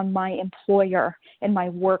is around my employer and my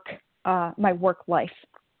work life.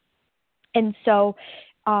 And so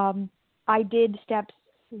I did steps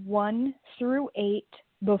 1 through 8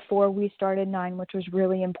 before we started 9, which was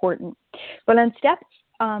really important. But on step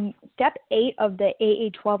 8 of the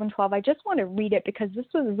AA 12 and 12, I just want to read it because this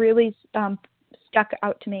was really stuck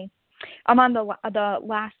out to me. I'm on the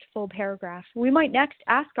last full paragraph. We might next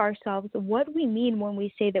ask ourselves what we mean when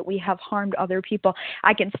we say that we have harmed other people.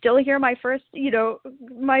 I can still hear my first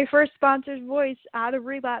sponsor's voice out of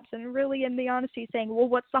relapse and really in the honesty saying, well,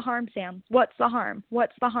 what's the harm, Sam? What's the harm?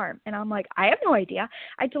 What's the harm? And I'm like, I have no idea.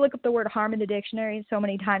 I had to look up the word harm in the dictionary so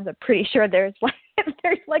many times. I'm pretty sure there's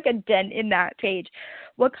like a dent in that page.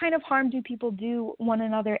 What kind of harm do people do one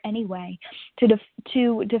another anyway?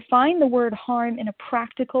 To define the word harm in a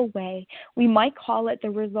practical way, we might call it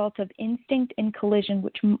the result of instinct and collision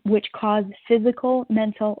which cause physical,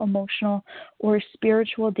 mental, emotional, or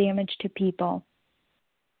spiritual damage to people.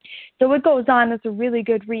 So it goes on. It's a really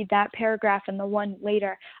good read, that paragraph and the one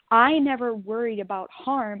later. I never worried about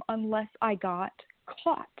harm unless I got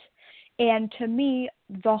caught. And to me,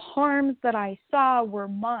 the harms that I saw were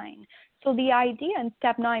mine. So the idea in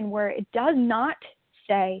step 9 where it does not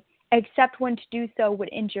say, except when to do so would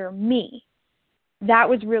injure me, that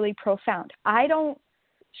was really profound. I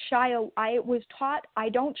was taught I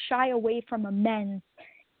don't shy away from amends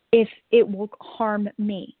if it will harm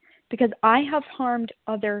me, because I have harmed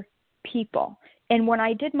other people. And when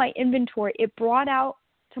I did my inventory, it brought out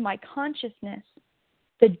to my consciousness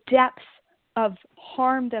the depth of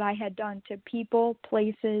harm that I had done to people,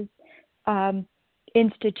 places,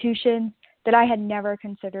 institutions that I had never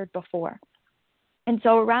considered before. And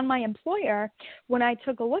so around my employer, when I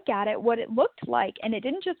took a look at it, what it looked like, and it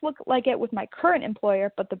didn't just look like it with my current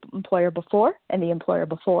employer, but the employer before, and the employer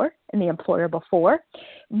before, and the employer before,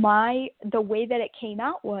 the way that it came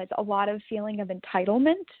out was a lot of feeling of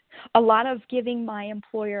entitlement, a lot of giving my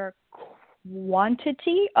employer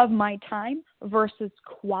quantity of my time versus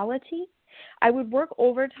quality. I would work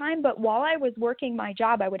overtime, but while I was working my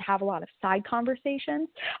job, I would have a lot of side conversations.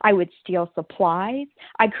 I would steal supplies.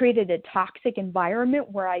 I created a toxic environment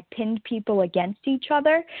where I pinned people against each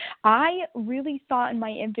other. I really saw in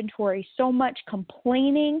my inventory so much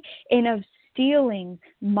complaining and of stealing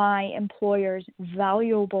my employer's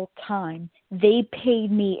valuable time. They paid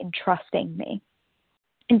me in trusting me.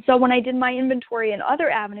 And so when I did my inventory in other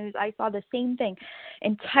avenues, I saw the same thing: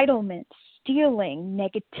 entitlement, stealing,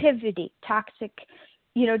 negativity, toxic,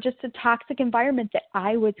 just a toxic environment that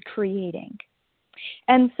I was creating.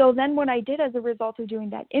 And so then what I did as a result of doing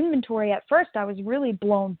that inventory, at first I was really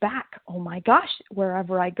blown back. Oh my gosh,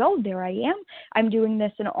 wherever I go, there I am. I'm doing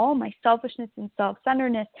this in all my selfishness and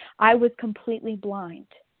self-centeredness. I was completely blind.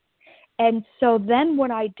 And so then what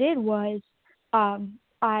I did was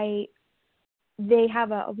they have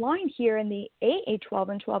a line here in the AA 12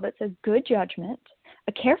 and 12 that says good judgment,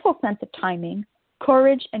 a careful sense of timing,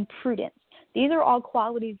 courage, and prudence. These are all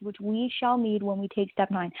qualities which we shall need when we take step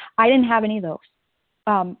 9. I didn't have any of those,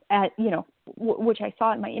 which I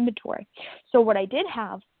saw in my inventory. So what I did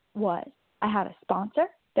have was I had a sponsor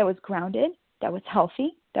that was grounded, that was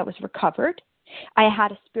healthy, that was recovered. I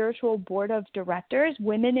had a spiritual board of directors,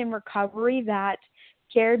 women in recovery that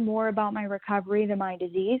cared more about my recovery than my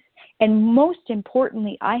disease. And most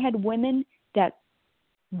importantly, I had women that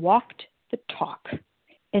walked the talk.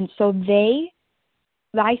 And so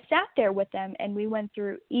I sat there with them and we went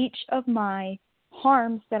through each of my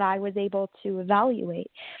harms that I was able to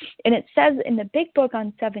evaluate. And it says in the big book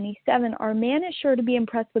on 77, our man is sure to be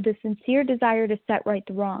impressed with a sincere desire to set right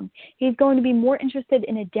the wrong. He's going to be more interested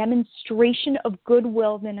in a demonstration of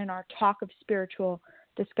goodwill than in our talk of spiritual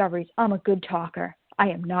discoveries. I'm a good talker. I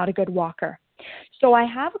am not a good walker. So I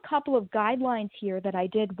have a couple of guidelines here that I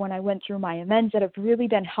did when I went through my amends that have really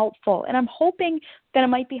been helpful. And I'm hoping that it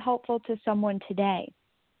might be helpful to someone today,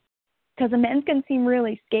 because amends can seem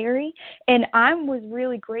really scary. And I was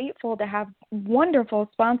really grateful to have wonderful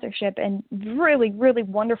sponsorship and really, really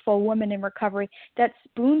wonderful women in recovery that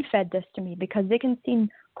spoon-fed this to me, because they can seem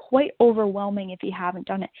quite overwhelming if you haven't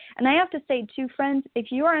done it. And I have to say, too, friends,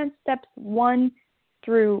 if you are on steps 1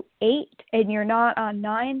 through 8 and you're not on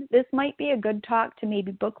 9, this might be a good talk to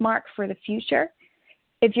maybe bookmark for the future.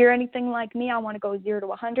 If you're anything like me, I want to go 0 to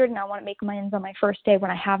 100, and I want to make amends on my first day when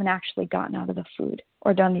I haven't actually gotten out of the food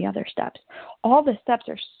or done the other steps. All the steps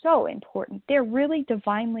are so important. They're really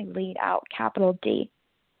divinely laid out, capital D.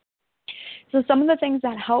 So some of the things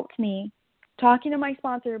that helped me, talking to my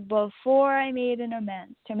sponsor before I made an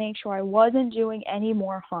amends to make sure I wasn't doing any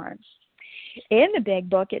more harm. In the big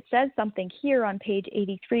book, it says something here on page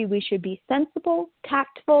 83. We should be sensible,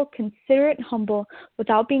 tactful, considerate, and humble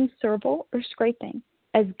without being servile or scraping.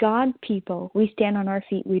 As God's people, we stand on our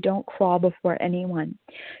feet. We don't crawl before anyone.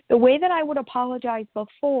 The way that I would apologize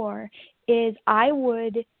before is I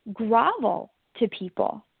would grovel to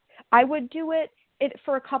people. I would do it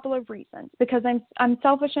for a couple of reasons, because I'm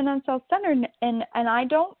selfish and I'm self-centered, and I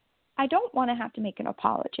don't want to have to make an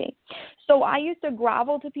apology. So I used to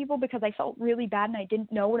grovel to people because I felt really bad and I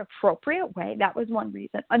didn't know an appropriate way. That was one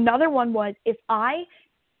reason. Another one was, if I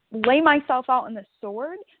lay myself out on the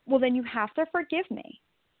sword, well, then you have to forgive me.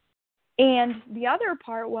 And the other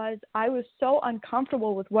part was, I was so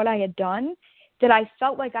uncomfortable with what I had done that I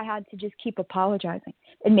felt like I had to just keep apologizing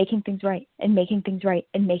and making things right and making things right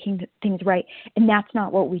and making things right. And that's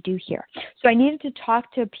not what we do here. So I needed to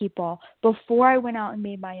talk to people before I went out and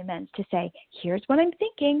made my amends to say, here's what I'm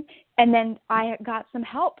thinking. And then I got some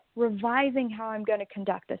help revising how I'm going to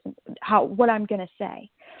conduct this and what I'm going to say.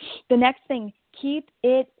 The next thing, keep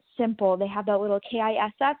it simple. They have that little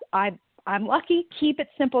KISS. I'm lucky. Keep it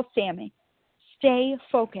simple, Sammy. Stay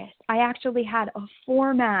focused. I actually had a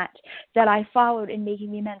format that I followed in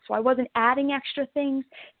making the amends. So I wasn't adding extra things,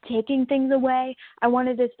 taking things away. I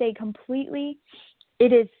wanted to stay completely.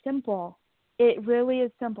 It is simple. It really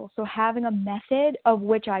is simple. So having a method of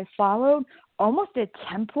which I followed, almost a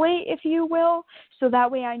template, if you will, so that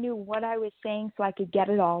way I knew what I was saying so I could get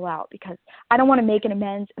it all out, because I don't want to make an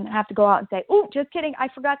amends and have to go out and say, oh, just kidding, I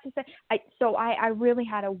forgot to say. I really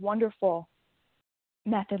had a wonderful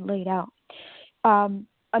method laid out.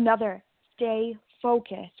 Another, stay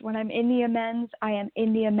focused. When I'm in the amends, I am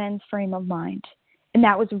in the amends frame of mind. And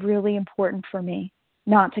that was really important for me,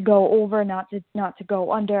 not to go over, not to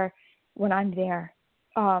go under when I'm there.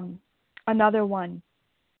 Another one,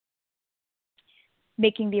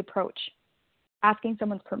 making the approach, asking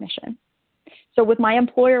someone's permission. So with my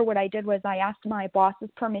employer, what I did was I asked my boss's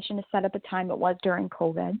permission to set up a time. It was during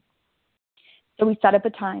COVID. So we set up a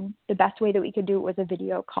time. The best way that we could do it was a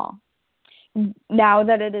video call. Now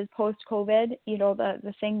that it is post-COVID,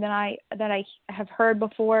 the thing that I have heard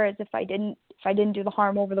before is if I didn't do the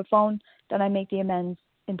harm over the phone, then I make the amends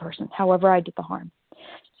in person. However, I did the harm.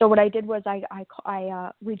 So what I did was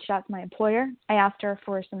I reached out to my employer. I asked her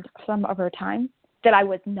for some of her time that I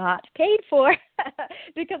was not paid for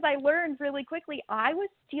because I learned really quickly I was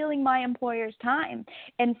stealing my employer's time.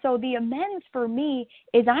 And so the amends for me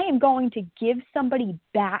is I am going to give somebody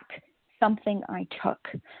back something I took.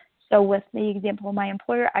 So with the example of my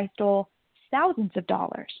employer, I stole thousands of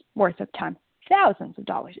dollars worth of time. Thousands of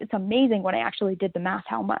dollars. It's amazing when I actually did the math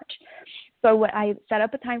how much. So I set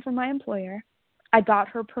up a time for my employer. I got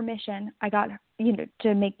her permission. I got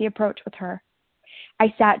to make the approach with her.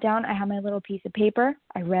 I sat down. I had my little piece of paper.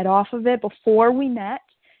 I read off of it before we met,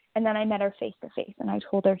 and then I met her face to face. And I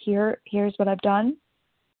told her, here's what I've done.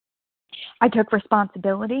 I took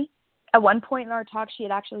responsibility. At one point in our talk, she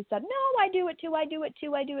had actually said, no, I do it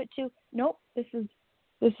too. Nope, this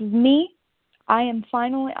is me. I'm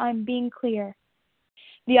being clear.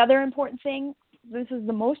 The other important thing, this is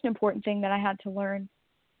the most important thing that I had to learn.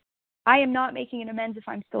 I am not making an amends if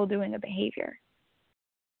I'm still doing a behavior.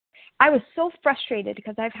 I was so frustrated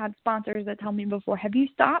because I've had sponsors that tell me before, have you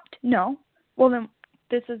stopped? No. Well, then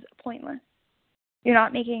this is pointless. You're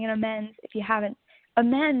not making an amends if you haven't.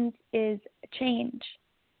 Amends is change.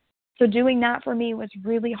 So doing that for me was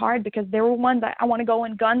really hard because there were ones I want to go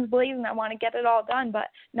in guns blazing, I want to get it all done, but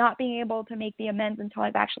not being able to make the amends until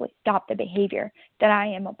I've actually stopped the behavior that I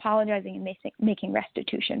am apologizing and making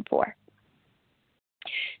restitution for.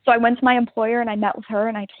 So I went to my employer and I met with her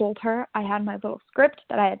and I told her I had my little script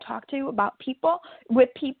that I had talked to about people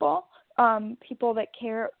that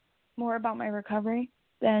care more about my recovery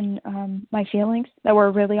than my feelings, that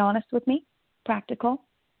were really honest with me. practical.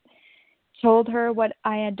 Told her what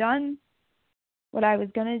I had done, what I was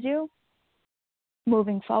going to do,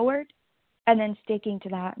 moving forward, and then sticking to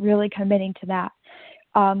that, really committing to that.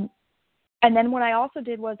 And then what I also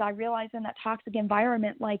did was I realized in that toxic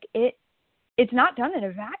environment, like it's not done in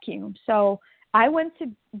a vacuum. So I went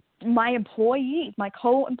to my employees, my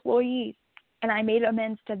co-employees, and I made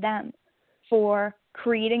amends to them for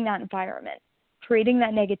creating that environment, creating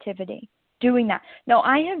that negativity, doing that. Now,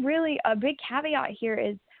 I have really, a big caveat here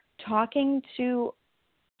is talking to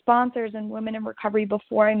sponsors and women in recovery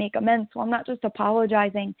before I make amends. So I'm not just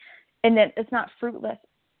apologizing and that it's not fruitless.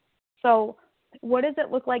 So what does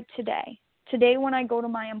it look like today? Today, when I go to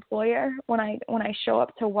my employer, when I show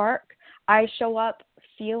up to work, I show up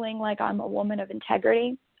feeling like I'm a woman of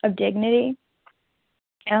integrity, of dignity.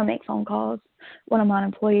 I don't make phone calls when I'm on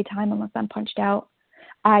employee time unless I'm punched out.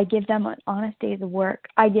 I give them an honest days of work.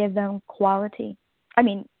 I give them quality. I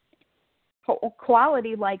mean,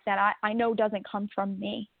 quality like that I know doesn't come from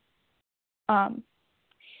me.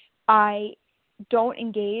 I don't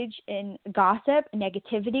engage in gossip,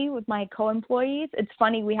 negativity with my co-employees. It's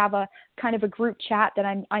funny, we have a kind of a group chat that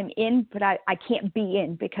I'm in, but I can't be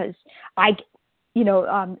in because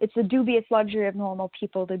it's a dubious luxury of normal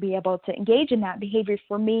people to be able to engage in that behavior.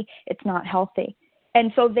 For me, it's not healthy.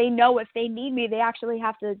 And so they know if they need me, they actually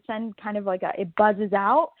have to send kind of like it buzzes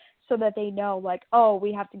out so that they know, like, oh,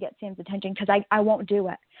 we have to get Sam's attention because I won't do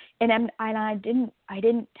it. And I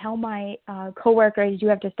didn't tell my coworkers, you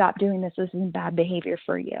have to stop doing this. This isn't bad behavior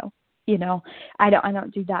for you. I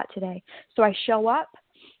don't do that today. So I show up.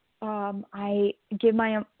 I give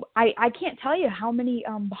I can't tell you how many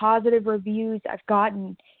positive reviews I've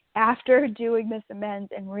gotten after doing this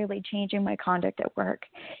amends and really changing my conduct at work.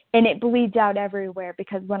 And it bleeds out everywhere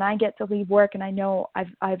because when I get to leave work and I know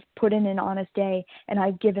I've put in an honest day and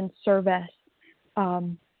I've given service,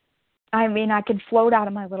 I could float out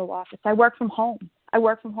of my little office. I work from home,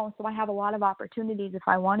 so I have a lot of opportunities if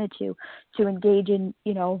I wanted to engage in,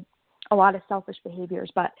 a lot of selfish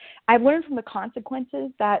behaviors. But I've learned from the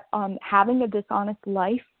consequences that having a dishonest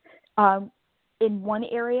life in one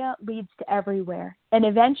area leads to everywhere. And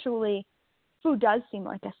eventually, food does seem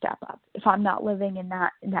like a step up if I'm not living in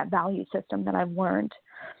that value system that I've learned.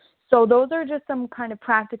 So those are just some kind of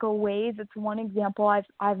practical ways. It's one example.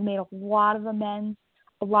 I've made a lot of amends.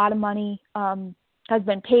 A lot of money has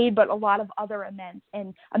been paid, but a lot of other amends.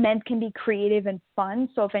 And amends can be creative and fun.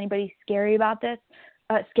 So if anybody's scared about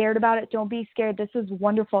it, don't be scared. This is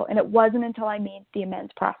wonderful. And it wasn't until I made the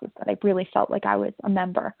amends process that I really felt like I was a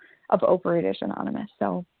member of Overeaters Anonymous.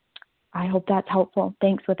 So I hope that's helpful.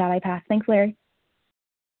 Thanks. With that, I pass. Thanks, Larry.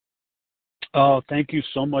 Oh, thank you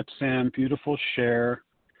so much, Sam. Beautiful share.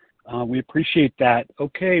 We appreciate that.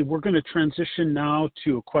 Okay, we're going to transition now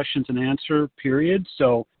to a questions and answer period.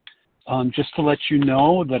 So just to let you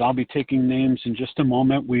know that I'll be taking names in just a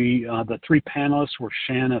moment. The three panelists were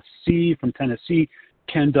Shanna C. from Tennessee,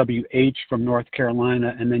 Ken W.H. from North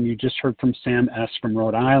Carolina, and then you just heard from Sam S. from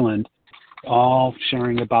Rhode Island, all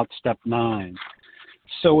sharing about step 9.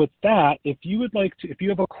 So with that, if you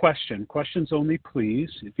have a question, questions only, please.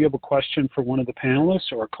 If you have a question for one of the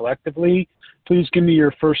panelists or collectively, please give me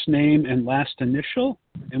your first name and last initial,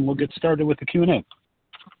 and we'll get started with the Q&A.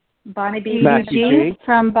 Bonnie B. Matthew G.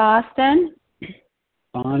 from Boston.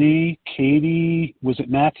 Bonnie, Katie, was it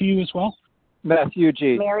Matthew as well? Matthew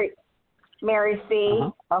G. Mary C.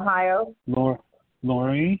 Ohio.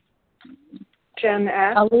 Lori. Jen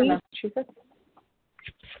S. Massachusetts.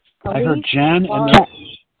 I heard Jen and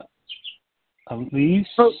Elise.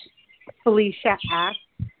 Felicia S.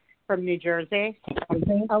 from New Jersey.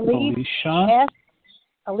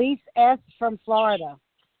 Elise S. from Florida.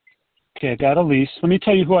 Okay, I got Elise. Let me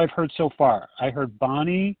tell you who I've heard so far. I heard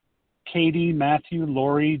Bonnie, Katie, Matthew,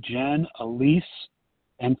 Lori, Jen, Elise,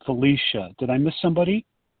 and Felicia. Did I miss somebody?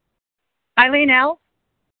 Eileen L.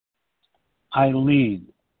 Eileen.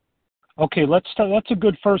 Okay, let's start. That's a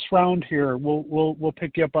good first round here. We'll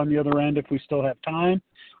pick you up on the other end if we still have time.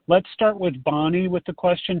 Let's start with Bonnie with the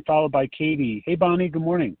question, followed by Katie. Hey, Bonnie. Good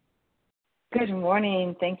morning. Good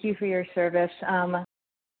morning. Thank you for your service.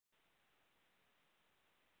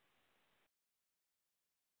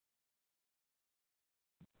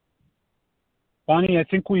 Bonnie, I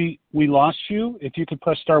think we lost you. If you could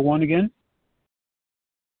press star 1 again.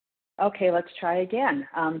 Okay, let's try again.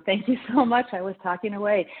 Thank you so much. I was talking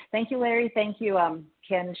away. Thank you, Larry. Thank you,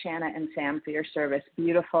 Ken, Shanna, and Sam for your service.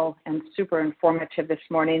 Beautiful and super informative this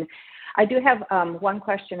morning. I do have one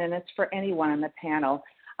question, and it's for anyone on the panel.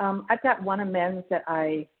 I've got one amends that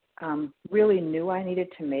I really knew I needed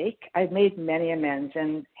to make. I've made many amends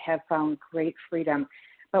and have found great freedom.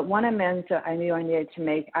 But one amends that I knew I needed to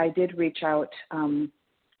make, I did reach out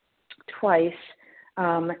twice,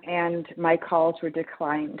 and my calls were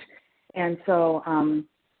declined. And so,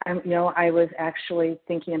 I was actually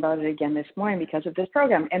thinking about it again this morning because of this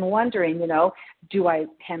program and wondering, do I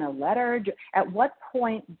pen a letter? At what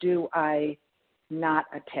point do I not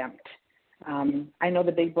attempt? I know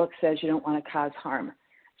the big book says you don't want to cause harm.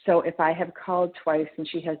 So if I have called twice and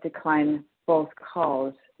she has declined both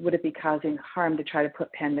calls, would it be causing harm to try to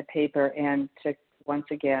put pen to paper and to once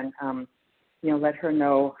again, let her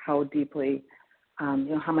know how deeply,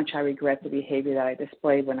 how much I regret the behavior that I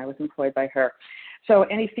displayed when I was employed by her. So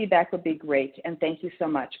any feedback would be great. And thank you so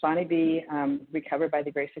much. Bonnie B., recovered by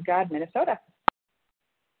the grace of God, Minnesota.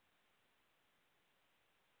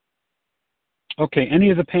 Okay, any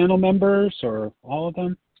of the panel members or all of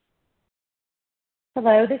them?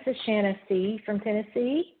 Hello, this is Shanna C. from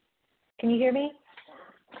Tennessee. Can you hear me?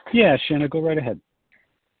 Yeah, Shanna, go right ahead.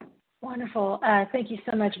 Wonderful. Thank you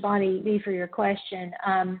so much, Bonnie B., for your question.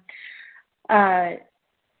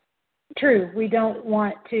 True, we don't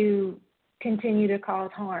want to continue to cause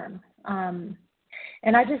harm.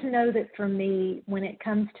 And I just know that for me, when it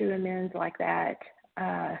comes to amends like that,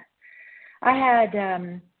 I had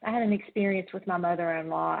an experience with my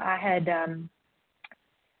mother-in-law. I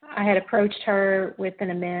had approached her with an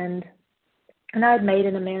amend, and I had made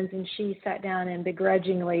an amends, and she sat down and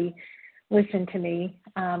begrudgingly listened to me,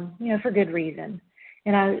 for good reason.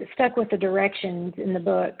 And I stuck with the directions in the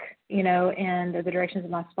book, and the directions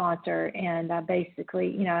of my sponsor. And I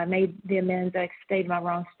basically, I made the amends. I stated my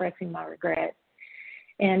wrong, expressing my regret.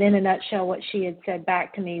 And in a nutshell, what she had said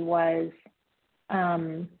back to me was,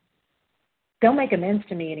 don't make amends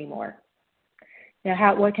to me anymore.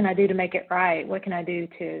 What can I do to make it right? What can I do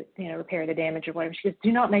to, repair the damage or whatever? She goes,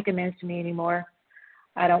 do not make amends to me anymore.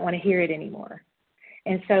 I don't want to hear it anymore.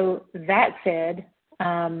 And so that said,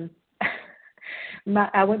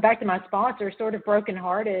 I went back to my sponsor sort of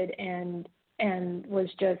brokenhearted and was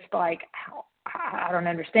just like, I don't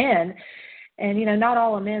understand. And, not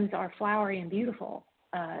all amends are flowery and beautiful.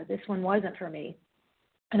 This one wasn't for me.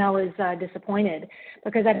 And I was disappointed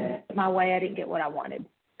because I didn't get my way. I didn't get what I wanted.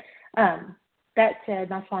 That said,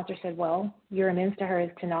 my sponsor said, well, your amends to her is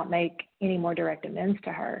to not make any more direct amends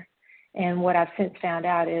to her. And what I've since found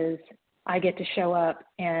out is I get to show up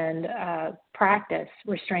and practice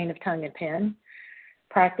restraint of tongue and pen,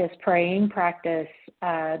 practice praying, practice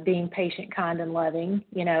being patient, kind, and loving,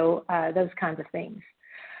 those kinds of things.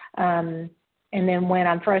 And then when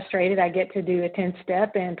I'm frustrated, I get to do a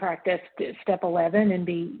 10-step and practice step 11 and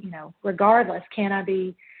be, regardless, can I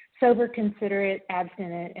be sober, considerate,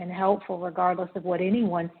 abstinent, and helpful regardless of what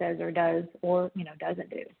anyone says or does or, doesn't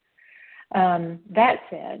do. That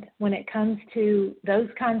said, when it comes to those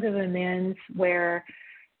kinds of amends where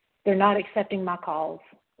they're not accepting my calls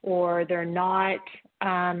or they're not,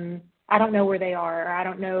 I don't know where they are, or I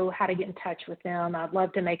don't know how to get in touch with them, I'd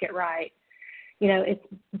love to make it right. It's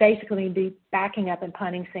basically be backing up and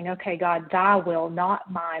punting, saying, okay, God, thy will,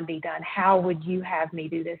 not mine, be done. How would you have me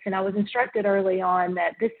do this? And I was instructed early on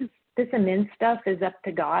that this amends stuff is up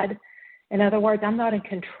to God. In other words, I'm not in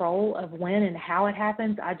control of when and how it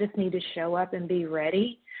happens. I just need to show up and be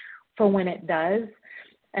ready for when it does.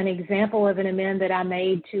 An example of an amend that I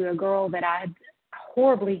made to a girl that I had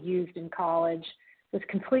horribly used in college, was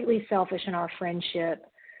completely selfish in our friendship,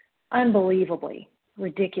 unbelievably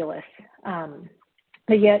ridiculous.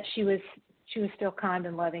 But yet she was still kind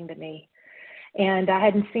and loving to me. And I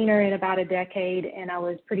hadn't seen her in about a decade, and I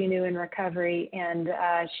was pretty new in recovery, and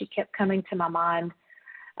she kept coming to my mind.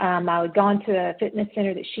 I had gone to a fitness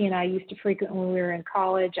center that she and I used to frequent when we were in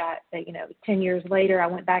college. 10 years later, I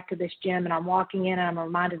went back to this gym, and I'm walking in, and I'm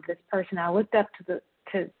reminded of this person. I looked up to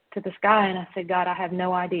the sky, and I said, God, I have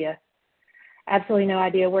no idea, absolutely no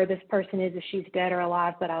idea where this person is, if she's dead or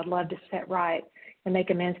alive, but I would love to set right and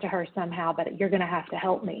make amends to her somehow, but you're going to have to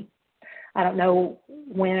help me. I don't know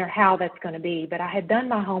when or how that's going to be, but I had done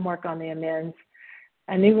my homework on the amends.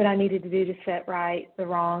 I knew what I needed to do to set right the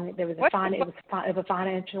wrong. There was it was of a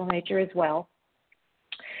financial nature as well.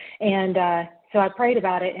 And so I prayed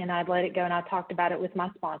about it, and I'd let it go, and I talked about it with my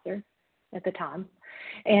sponsor at the time.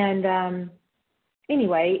 And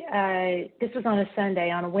anyway, this was on a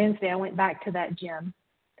Sunday. On a Wednesday, I went back to that gym.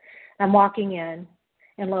 I'm walking in,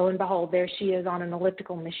 and lo and behold, there she is on an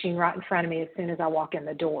elliptical machine right in front of me as soon as I walk in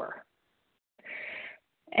the door.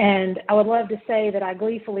 And I would love to say that I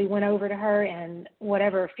gleefully went over to her and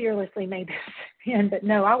fearlessly made this in, but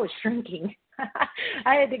no, I was shrinking.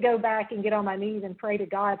 I had to go back and get on my knees and pray to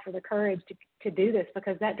God for the courage to do this,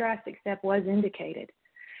 because that drastic step was indicated,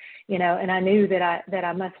 and I knew that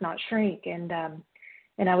I must not shrink. And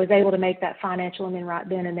And I was able to make that financial amend right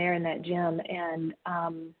then and there in that gym. And,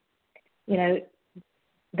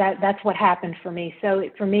 that's what happened for me. So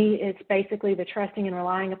for me, it's basically the trusting and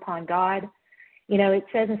relying upon God. It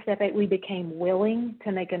says in step 8, we became willing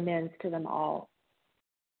to make amends to them all.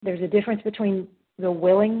 There's a difference between the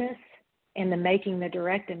willingness and the making the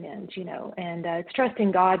direct amends, and it's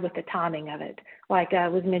trusting God with the timing of it. Like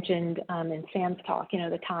was mentioned in Sam's talk,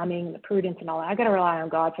 the timing, the prudence and all that. I got to rely on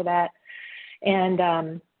God for that.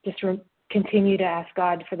 And continue to ask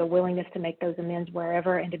God for the willingness to make those amends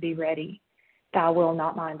wherever and to be ready. Thy will,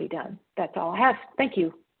 not mine, be done. That's all I have. Thank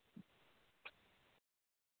you.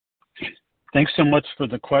 Thanks so much for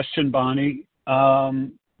the question, Bonnie.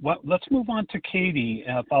 Let's move on to Katie,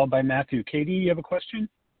 followed by Matthew. Katie, you have a question?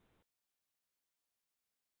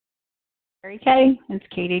 Okay, it's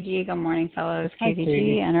Katie G. Good morning, fellows. Hi, Katie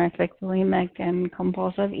Katie. G, anorexic, bulimic, and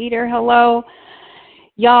compulsive eater. Hello.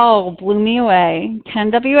 Y'all blew me away.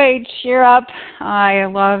 10WH, you're up. I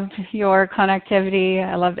loved your connectivity.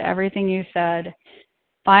 I loved everything you said.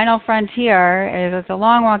 Final frontier is it's a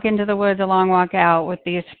long walk into the woods, a long walk out with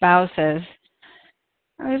these spouses.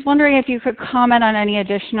 I was wondering if you could comment on any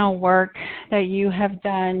additional work that you have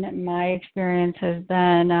done. My experience has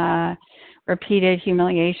been repeated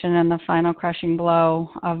humiliation and the final crushing blow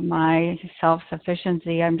of my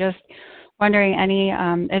self-sufficiency. I'm just wondering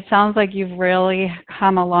it sounds like you've really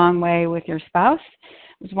come a long way with your spouse.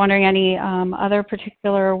 I was wondering any other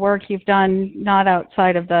particular work you've done, not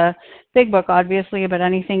outside of the big book, obviously, but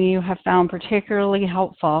anything you have found particularly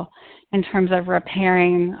helpful in terms of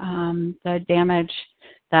repairing the damage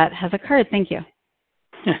that has occurred. Thank you.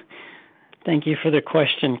 Thank you for the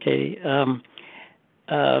question, Katie.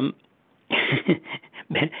 To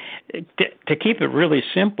keep it really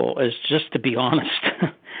simple is just to be honest.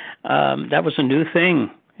 That was a new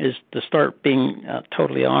thing, is to start being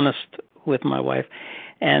totally honest with my wife.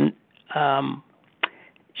 And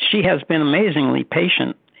she has been amazingly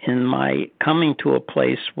patient in my coming to a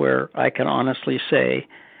place where I can honestly say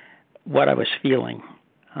what I was feeling.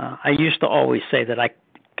 I used to always say that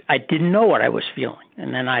I didn't know what I was feeling.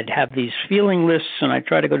 And then I'd have these feeling lists, and I'd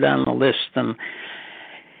try to go down the list, and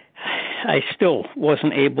I still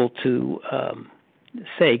wasn't able to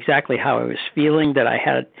say exactly how I was feeling, that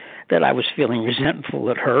I was feeling resentful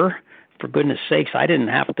at her. For goodness sakes, I didn't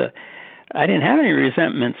have any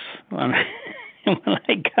resentments when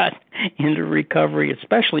I got into recovery,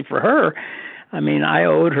 especially for her. I mean, I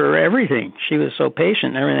owed her everything. She was so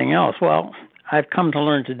patient and everything else. Well, I've come to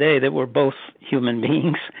learn today that we're both human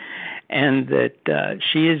beings, and that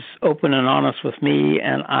she is open and honest with me,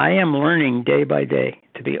 and I am learning day by day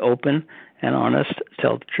to be open and honest,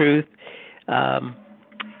 tell the truth.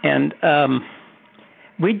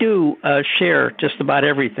 We do share just about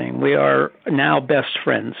everything. We are now best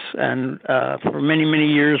friends, and for many, many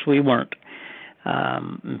years we weren't.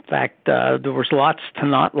 In fact, there was lots to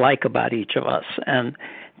not like about each of us, and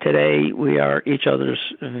today we are each other's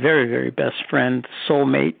very, very best friend,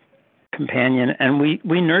 soulmate, companion, and we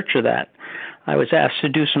nurture that. I was asked to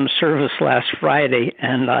do some service last Friday,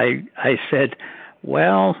 and I said,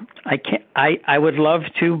 well, I can't. I would love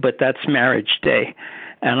to, but that's marriage day,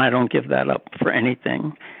 and I don't give that up for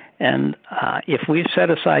anything. And if we've set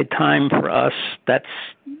aside time for us, that's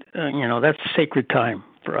sacred time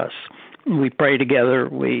for us. We pray together.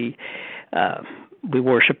 We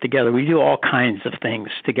worship together. We do all kinds of things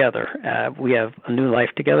together. We have a new life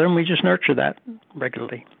together, and we just nurture that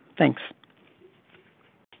regularly. Thanks.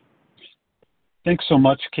 Thanks so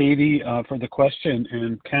much, Katie, for the question,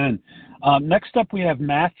 and Ken. Next up, we have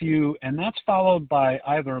Matthew, and that's followed by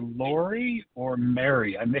either Lori or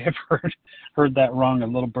Mary. I may have heard that wrong. A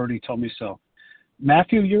little birdie told me so.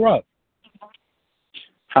 Matthew, you're up.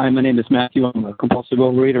 Hi, my name is Matthew. I'm a compulsive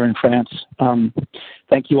overeater in France.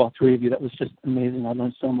 Thank you, all three of you. That was just amazing. I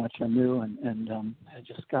learned so much I knew, and I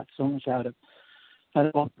just got so much out of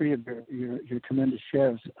all three of your tremendous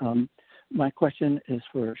shares. My question is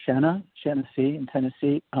for Shanna C in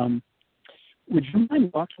Tennessee. Would you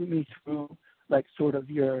mind walking me through, like, sort of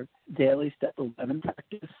your daily step 11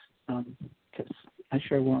 practice? Because I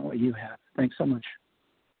sure want what you have. Thanks so much.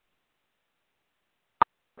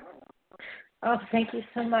 Oh, thank you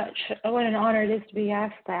so much. Oh, what an honor it is to be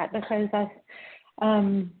asked that, because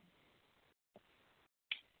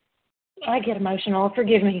I get emotional.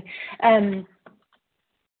 Forgive me.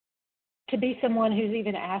 To be someone who's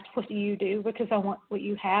even asked, what do you do, because I want what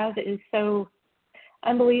you have, is so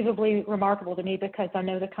unbelievably remarkable to me, because I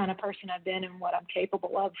know the kind of person I've been and what I'm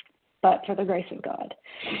capable of, but for the grace of God.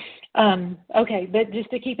 Okay, but just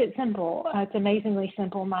to keep it simple, it's amazingly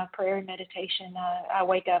simple. My prayer and meditation, I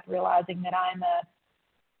wake up realizing that I'm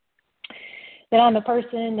that I'm a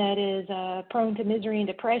person that is prone to misery and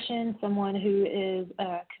depression, someone who is,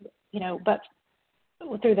 but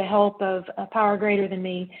through the help of a power greater than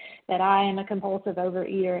me, that I am a compulsive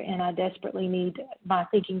overeater, and I desperately need my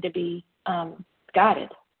thinking to be guided,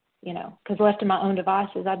 because left to my own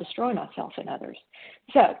devices, I destroy myself and others.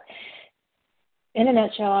 So, in a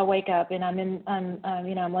nutshell, I wake up and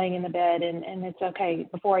I'm laying in the bed, and it's okay.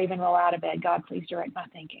 Before I even roll out of bed, God, please direct my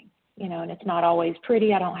thinking. And it's not always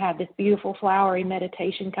pretty. I don't have this beautiful flowery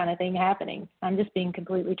meditation kind of thing happening. I'm just being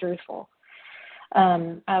completely truthful.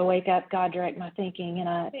 I wake up, God, direct my thinking, and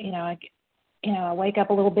I wake up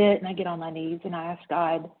a little bit and I get on my knees and I ask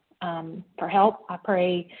God for help. I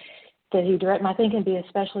pray that He direct my thinking, be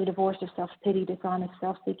especially divorced of self-pity, dishonest,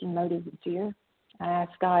 self-seeking motives, and fear. I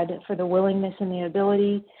ask God for the willingness and the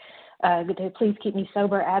ability to please keep me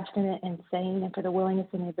sober, abstinent, and sane, and for the willingness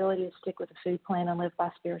and the ability to stick with a food plan and live by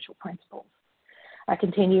spiritual principles. I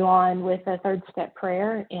continue on with a third step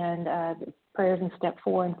prayer and prayers in step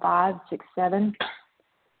 4 and 5, 6, 7.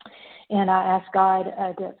 And I ask God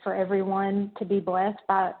for everyone to be blessed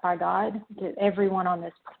by God, to everyone on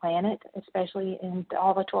this planet, especially in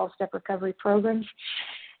all the 12-step recovery programs,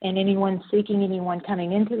 and anyone seeking, anyone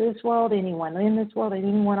coming into this world, anyone in this world, and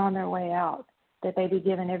anyone on their way out, that they be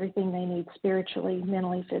given everything they need spiritually,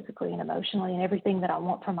 mentally, physically, and emotionally, and everything that I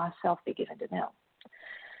want for myself be given to them.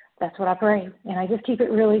 That's what I pray. And I just keep it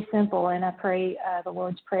really simple, and I pray the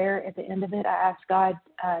Lord's Prayer at the end of it. I ask God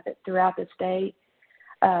that throughout this day,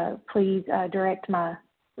 please direct my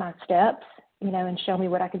steps, and show me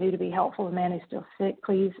what I can do to be helpful to a man who's still sick.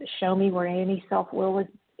 Please show me where any self-will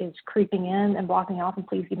is creeping in and blocking off, and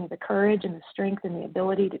please give me the courage and the strength and the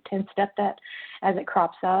ability to 10-step that as it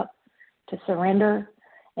crops up, to surrender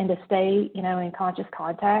and to stay, in conscious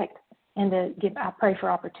contact, and I pray for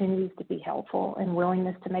opportunities to be helpful and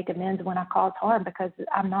willingness to make amends when I cause harm, because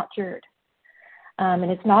I'm not cured.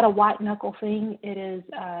 And it's not a white knuckle thing. It is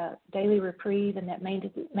daily reprieve, and that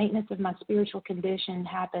maintenance of my spiritual condition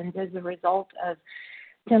happens as a result of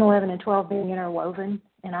 10, 11, and 12 being interwoven.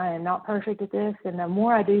 And I am not perfect at this. And the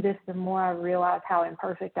more I do this, the more I realize how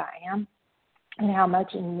imperfect I am and how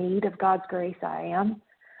much in need of God's grace I am,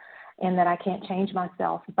 and that I can't change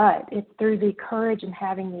myself. But it's through the courage and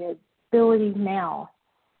having the ability now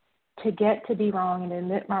to get to be wrong and to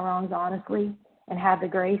admit my wrongs honestly, and have the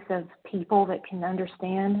grace of people that can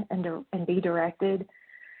understand and be directed.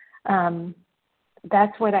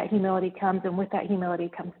 That's where that humility comes, and with that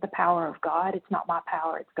humility comes the power of God. It's not my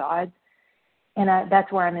power, it's God's. And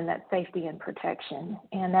that's where I'm in that safety and protection.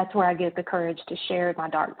 And that's where I get the courage to share my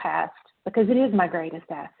dark past, because it is my greatest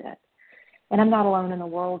asset. And I'm not alone in the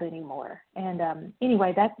world anymore. And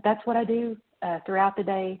anyway, that's what I do throughout the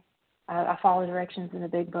day. I follow directions in the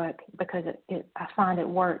big book because I find it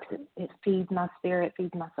works. It feeds my spirit,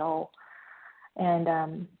 feeds my soul. And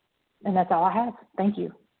that's all I have. Thank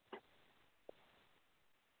you.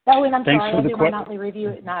 Oh, and I'm sorry, I do my nightly review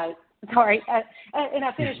at night. Sorry. And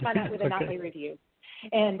I finish my night with a nightly review.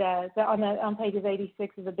 And on pages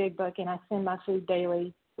 86 of the big book, and I send my food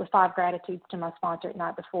daily with 5 gratitudes to my sponsor at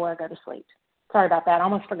night before I go to sleep. Sorry about that. I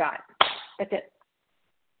almost forgot. That's it.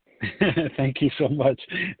 Thank you so much.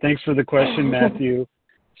 Thanks for the question, Matthew.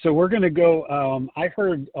 So we're going to go, I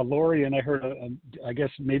heard a Lori, and I heard, I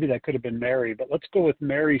guess maybe that could have been Mary, but let's go with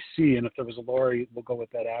Mary C, and if there was a Lori, we'll go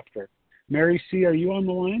with that after. Mary C, are you on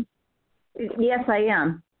the line? Yes, I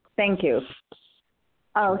am. Thank you.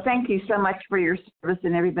 Oh, thank you so much for your service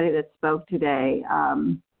and everybody that spoke today.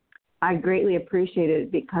 I greatly appreciate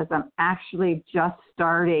it, because I'm actually just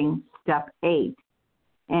starting step 8,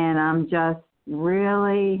 and I'm just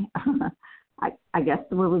really, I guess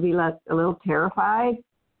the word would be a little terrified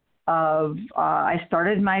of, I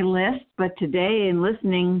started my list, but today in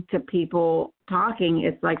listening to people talking,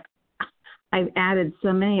 it's like I've added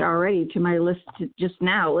so many already to my list just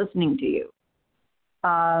now listening to you.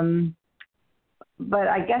 But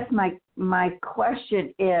I guess my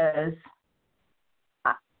question is,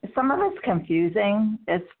 some of it's confusing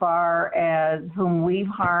as far as whom we've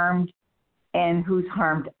harmed and who's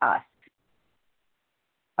harmed us.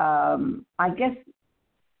 I guess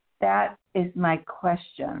that is my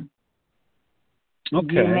question.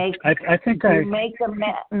 Okay. I think you make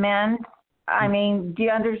amends. I mean, do you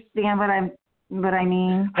understand what I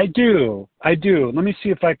mean? I do. Let me see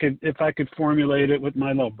if I could formulate it with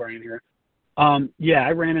my little brain here. Yeah,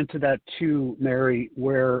 I ran into that too, Mary,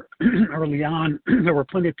 where early on there were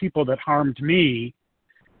plenty of people that harmed me,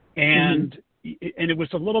 and it was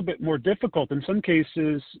a little bit more difficult. In some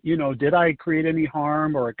cases, did I create any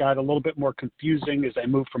harm, or it got a little bit more confusing as I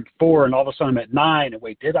moved from 4 and all of a sudden I'm at 9, and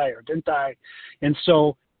wait, did I or didn't I? And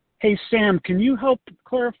so Hey, Sam, can you help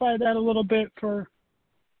clarify that a little bit for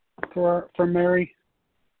Mary,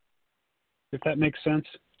 if that makes sense?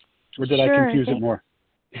 Or did I confuse it more?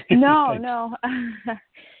 No.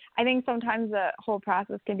 I think sometimes the whole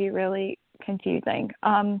process can be really confusing.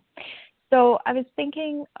 So I was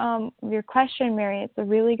thinking, your question, Mary, it's a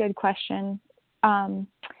really good question.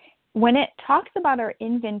 When it talks about our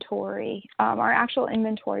inventory, our actual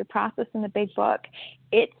inventory process in the big book,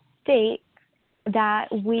 it states that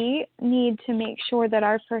we need to make sure that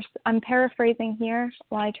I'm paraphrasing here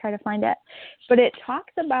while I try to find it, but it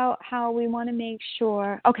talks about how we want to make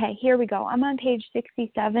sure, okay, here we go. I'm on page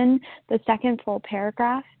 67, the second full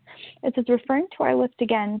paragraph. It says, referring to our list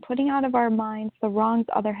again, putting out of our minds the wrongs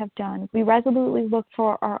others have done, we resolutely look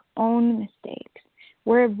for our own mistakes.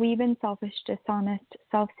 Where have we been selfish, dishonest,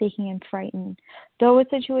 self-seeking, and frightened? Though a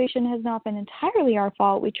situation has not been entirely our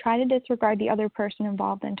fault, we try to disregard the other person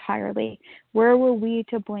involved entirely. Where were we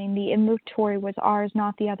to blame? The inventory was ours,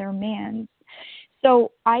 not the other man's.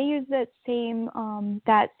 So I use that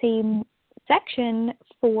same section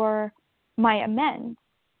for my amends.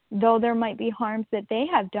 Though there might be harms that they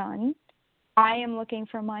have done, I am looking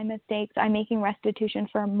for my mistakes. I'm making restitution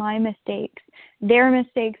for my mistakes. Their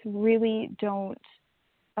mistakes really don't.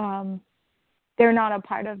 They're not a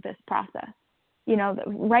part of this process.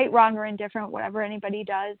 Right, wrong, or indifferent, whatever anybody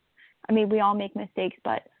does. I mean, we all make mistakes,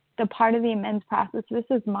 but the part of the amends process, this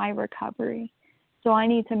is my recovery. So I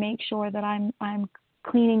need to make sure that I'm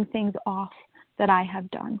cleaning things off that I have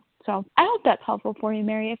done. So I hope that's helpful for you,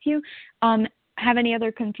 Mary. If you have any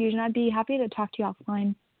other confusion, I'd be happy to talk to you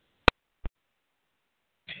offline.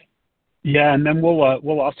 Yeah, and then we'll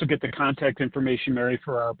also get the contact information, Mary,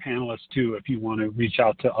 for our panelists too. If you want to reach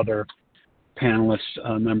out to other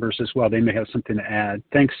panelists members as well, they may have something to add.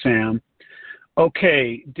 Thanks, Sam.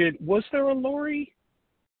 Okay, was there a Lori,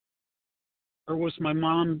 or was my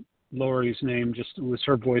mom Lori's name? Was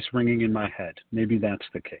her voice ringing in my head? Maybe that's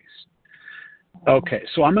the case. Okay,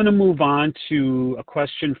 so I'm going to move on to a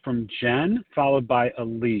question from Jen, followed by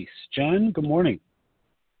Elise. Jen, good morning.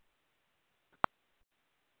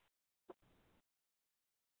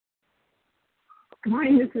 Good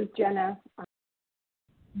morning, this is Jenna.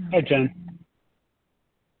 Hi, Jen.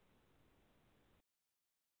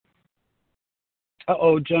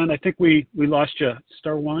 Uh-oh, Jen, I think we lost you.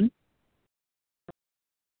 Star one.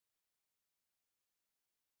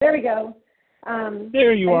 There we go.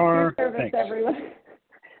 There you are. Service, thanks. Everyone.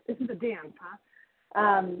 This is a dance,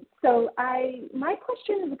 huh? My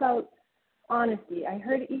question is about honesty. I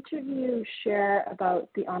heard each of you share about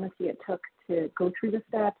the honesty it took to go through the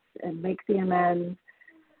steps and make the amends.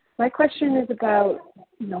 My question is about,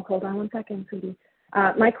 hold on one second, sweetie.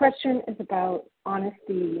 My question is about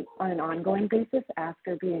honesty on an ongoing basis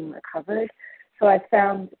after being recovered. So I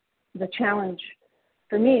found the challenge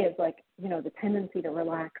for me is the tendency to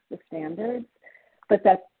relax the standards, but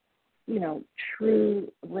that,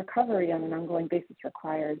 true recovery on an ongoing basis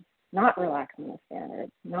requires not relaxing the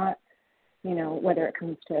standards, not, whether it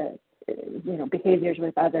comes to, behaviors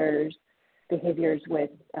with others, behaviors with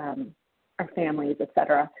our families, et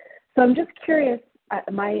cetera. So I'm just curious,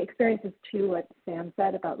 my experience is too what Sam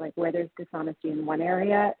said about where there's dishonesty in one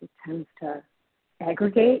area, it tends to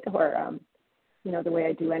aggregate, or, the way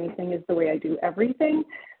I do anything is the way I do everything.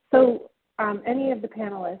 So any of the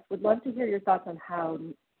panelists would love to hear your thoughts on how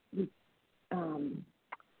you,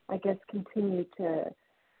 continue to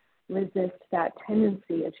resist that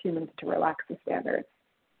tendency of humans to relax the standards.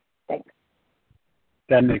 Thanks.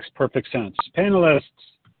 That makes perfect sense. Panelists,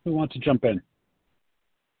 who want to jump in?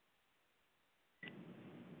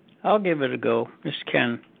 I'll give it a go, Mr.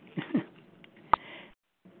 Ken.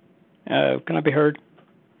 Can I be heard?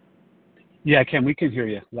 Yeah, Ken, we can hear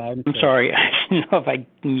you loud and clear. I'm sorry. I didn't know if I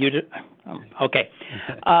muted. Okay.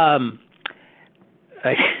 I'm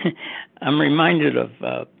reminded of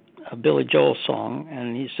a Billy Joel song,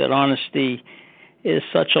 and he said, honesty is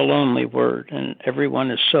such a lonely word, and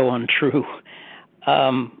everyone is so untrue.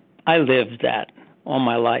 I lived that all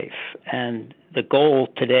my life, and the goal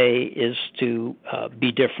today is to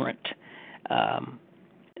be different,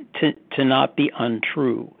 to not be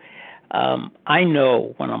untrue. I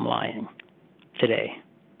know when I'm lying today.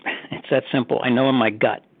 It's that simple. I know in my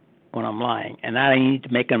gut when I'm lying, and I need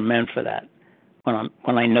to make an amend for that.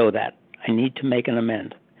 When I know that, I need to make an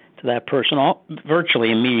amend to that person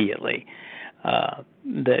virtually immediately.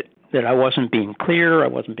 That I wasn't being clear, I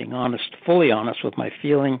wasn't being honest, fully honest with my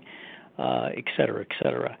feeling, et cetera, et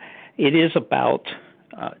cetera. It is about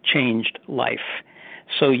changed life.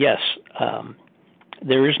 So yes,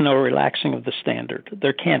 there is no relaxing of the standard.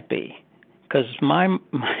 There can't be, because my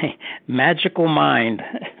magical mind,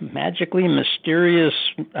 magically mysterious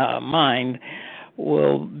mind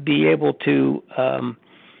will be able to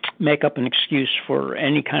make up an excuse for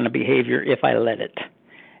any kind of behavior if I let it,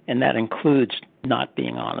 and that includes not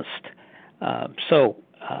being honest.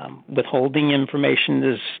 Withholding information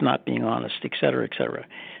is not being honest, et cetera, et cetera.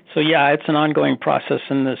 So yeah, it's an ongoing process,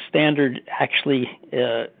 and the standard actually,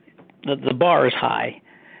 the bar is high,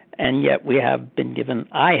 and yet I have been given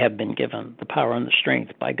the power and the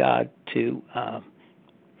strength by God to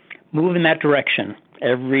move in that direction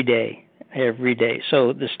every day.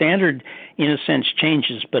 So the standard, in a sense,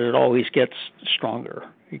 changes, but it always gets stronger.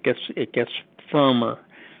 It gets firmer.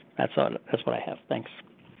 That's what I have. Thanks.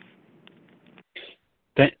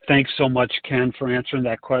 Thanks so much, Ken, for answering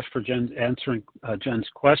that question. Jen's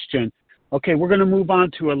question. Okay, we're going to move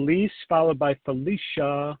on to Elise, followed by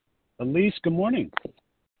Felicia. Elise, good morning.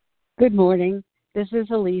 Good morning. This is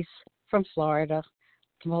Elise from Florida,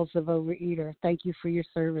 compulsive overeater. Thank you for your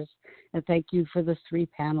service, and thank you for the 3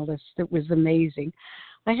 panelists. It was amazing.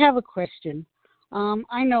 I have a question.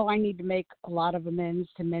 I know I need to make a lot of amends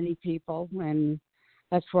to many people, and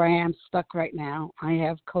that's where I am stuck right now. I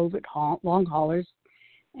have COVID long haulers,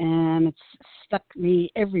 and it's stuck me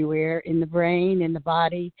everywhere, in the brain, in the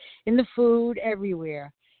body, in the food,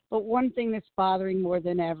 everywhere. But one thing that's bothering more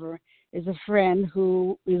than ever is a friend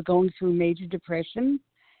who is going through major depression,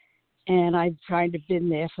 and I've tried to been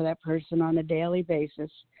there for that person on a daily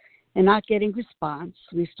basis and not getting response.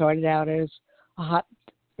 We started out as a hot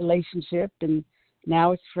relationship, and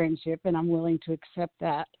now it's friendship, and I'm willing to accept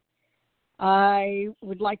that. I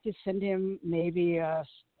would like to send him maybe a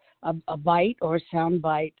bite or a sound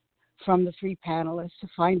bite from the 3 panelists to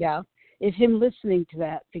find out if him listening to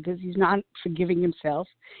that, because he's not forgiving himself.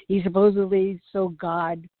 He's supposedly so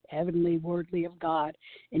God, heavenly, worldly of God,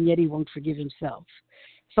 and yet he won't forgive himself.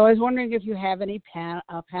 So I was wondering if you have any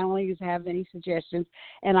panelists have any suggestions.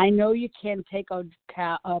 And I know you can't take a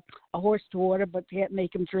horse to water, but can't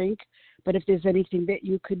make him drink. But if there's anything that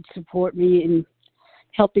you could support me in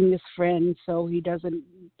helping this friend so he doesn't.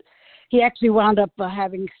 He actually wound up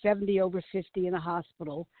having 70 over 50 in a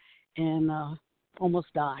hospital and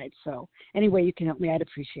almost died. So anyway, you can help me. I'd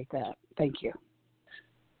appreciate that. Thank you.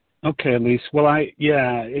 Okay, Elise. Well,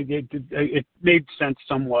 it made sense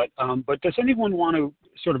somewhat. But does anyone want to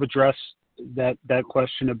sort of address that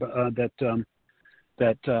question about,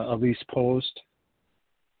 that Elise posed?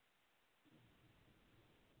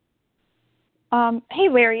 Hey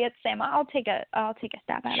Larry, it's Sam. I'll take a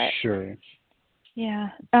stab at it. Sure. Yeah.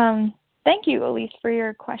 Thank you, Elise, for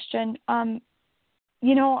your question. I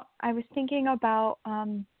was thinking about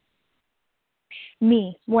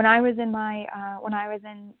me when I was in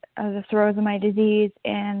the throes of my disease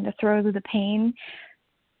and the throes of the pain.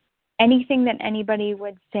 Anything that anybody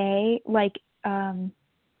would say, like,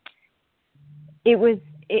 it was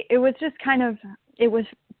just kind of, it was,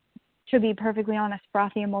 to be perfectly honest,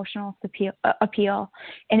 frothy emotional appeal,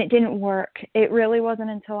 and it didn't work. It really wasn't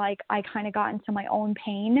until I kind of got into my own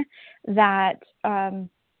pain that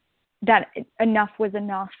that enough was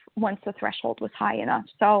enough once the threshold was high enough.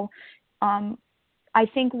 So I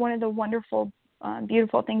think one of the wonderful,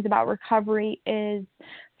 beautiful things about recovery is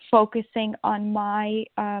focusing on my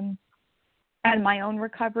own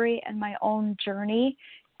recovery and my own journey,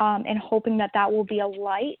 and hoping that will be a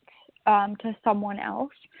light to someone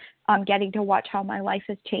else, getting to watch how my life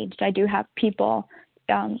has changed. I do have people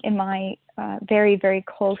in my very, very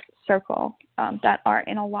close circle that are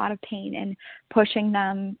in a lot of pain, and pushing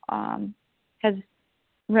them has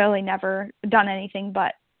really never done anything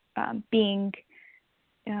but being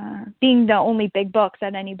the only big book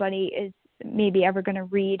that anybody is maybe ever going to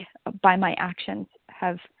read. By my actions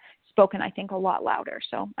have spoken, I think, a lot louder.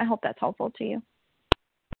 So I hope that's helpful to you.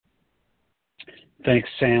 Thanks,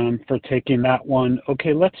 Sam, for taking that one.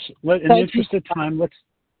 Okay, in the interest of time,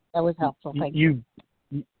 that was helpful. Thank you.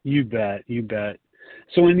 You bet.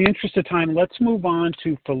 So in the interest of time, let's move on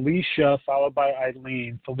to Felicia, followed by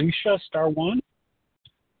Eileen. Felicia, star 1.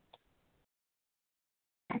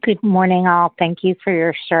 Good morning, all. Thank you for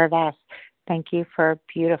your service. Thank you for a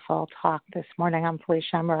beautiful talk this morning. I'm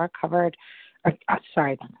Felicia. I'm a recovered,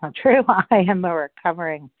 sorry, that's not true. I am a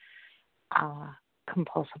recovering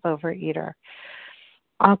compulsive overeater.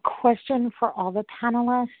 A question for all the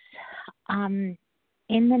panelists.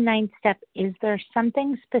 In the 9th step, is there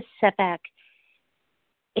something specific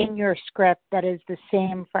in your script that is the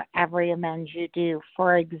same for every amends you do?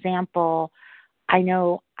 For example, I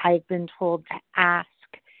know I've been told to ask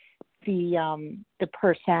the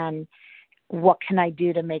person, what can I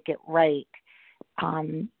do to make it right?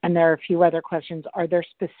 And there are a few other questions. Are there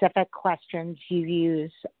specific questions you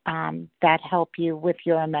use that help you with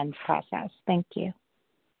your amends process? Thank you.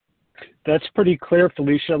 That's pretty clear,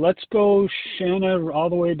 Felicia. Let's go Shanna all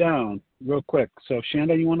the way down real quick. So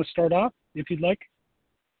Shanna, you want to start off if you'd like?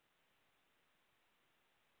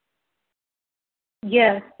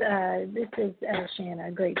 Yes, this is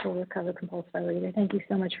Shanna, grateful recovered compulsive overeater. Thank you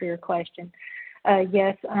so much for your question.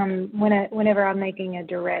 Yes, whenever I'm making a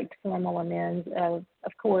direct formal amends, of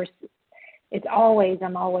course,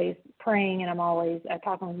 I'm always praying, and I'm always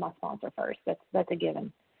talking with my sponsor first. That's a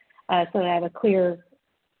given. So I have a clear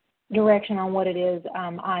direction on what it is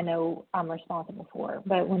I know I'm responsible for.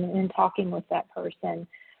 But when in talking with that person,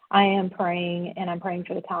 I am praying, and I'm praying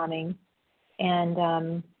for the timing.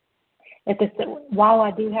 And while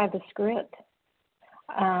I do have the script,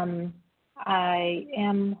 I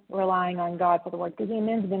am relying on God for the work, because the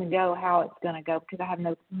amends is going to go how it's going to go, because I have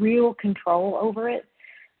no real control over it.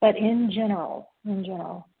 But in general,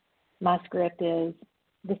 my script is,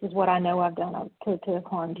 this is what I know I've done to have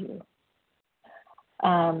harmed you.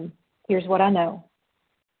 Here's what I know.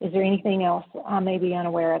 Is there anything else I may be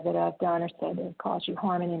unaware of that I've done or said that has caused you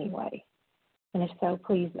harm in any way? And if so,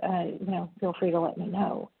 please, feel free to let me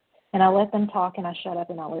know. And I let them talk, and I shut up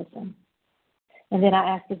and I listen. And then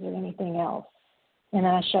I ask, is there anything else? And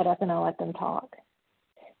then I shut up and I let them talk.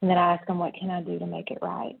 And then I ask them, what can I do to make it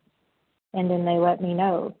right? And then they let me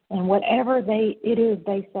know. And whatever it is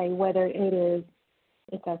they say, whether it is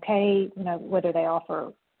it's okay, whether they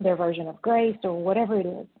offer their version of grace or whatever it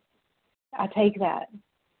is, I take that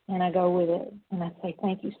and I go with it. And I say,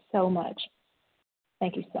 thank you so much.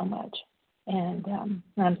 Thank you so much. And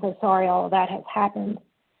I'm so sorry all of that has happened.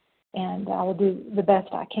 And I will do the best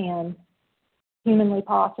I can, humanly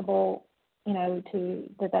possible, to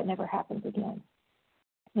that never happens again.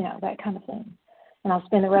 That kind of thing. And I'll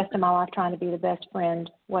spend the rest of my life trying to be the best friend,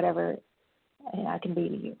 whatever I can be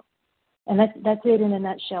to you. And that's it in a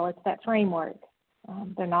nutshell. It's that framework.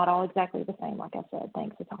 They're not all exactly the same, like I said.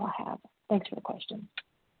 Thanks. That's all I have. Thanks for the question.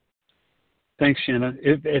 Thanks, Shanna.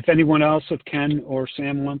 If anyone else, if Ken or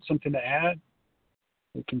Sam wants something to add,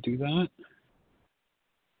 we can do that.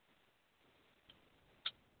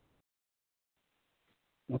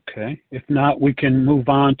 Okay. If not, we can move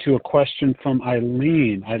on to a question from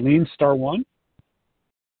Eileen. Eileen, star one.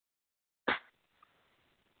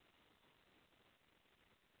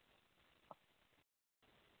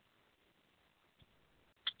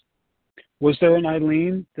 Was there an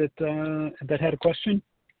Eileen that had a question?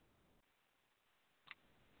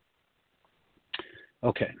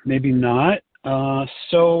 Okay, maybe not.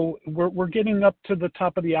 So we're getting up to the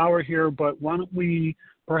top of the hour here, but why don't we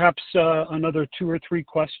perhaps another 2 or 3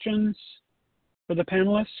 questions for the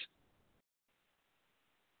panelists?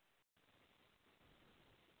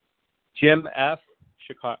 Jim F.,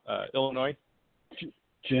 Chicago, Illinois.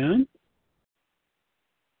 Jim?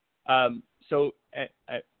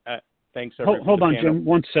 Thanks. Hold on, Jim.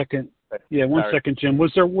 1 second. Yeah, one second, Jim.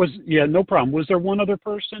 No problem. Was there one other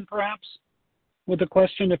person, perhaps, with a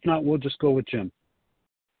question? If not, we'll just go with Jim.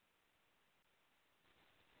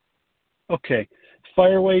 Okay.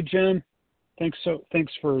 Fire away, Jim. Thanks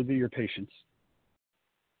for your patience.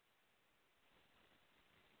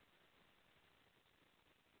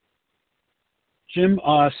 Jim,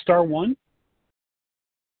 star one.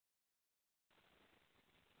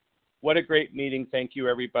 What a great meeting. Thank you,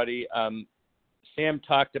 everybody. Sam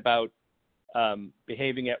talked about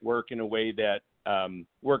behaving at work in a way that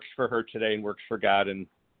works for her today and works for God and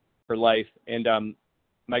her life. And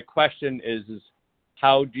my question is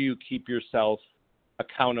how do you keep yourself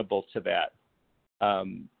accountable to that?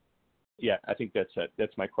 I think that's it.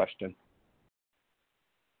 That's my question.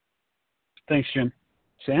 Thanks, Jim.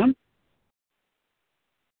 Sam?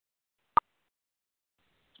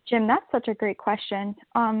 Jim, that's such a great question.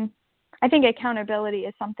 I think accountability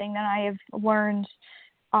is something that I have learned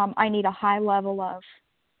I need a high level of.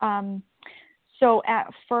 So at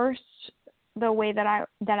first, the way that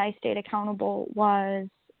I stayed accountable was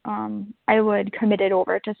I would commit it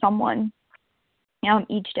over to someone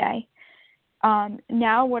each day.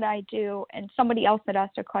 Now what I do, and somebody else had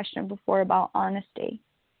asked a question before about honesty,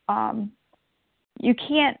 you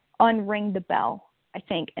can't unring the bell, I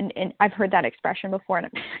think, and I've heard that expression before, and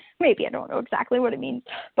maybe I don't know exactly what it means,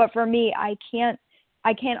 but for me, I can't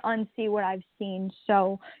unsee what I've seen.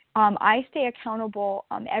 So I stay accountable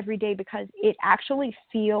every day because it actually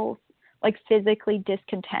feels like physically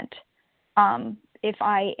discontent if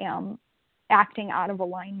I am acting out of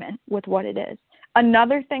alignment with what it is.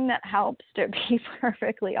 Another thing that helps, to be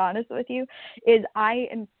perfectly honest with you, is I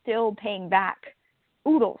am still paying back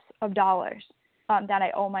oodles of dollars that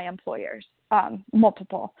I owe my employers,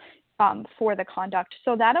 multiple, for the conduct.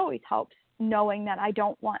 So that always helps, knowing that I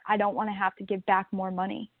don't want to have to give back more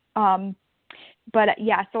money.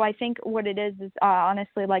 yeah, so I think what it is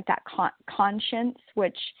honestly like that conscience,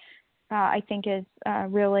 which I think is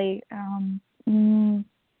really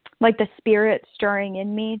like the spirit stirring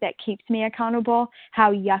in me that keeps me accountable,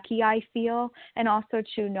 how yucky I feel, and also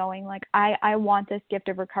to knowing like I want this gift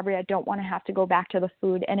of recovery. I don't want to have to go back to the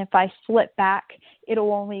food. And if I slip back,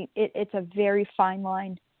 it's a very fine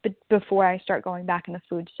line before I start going back in the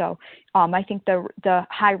food. So I think the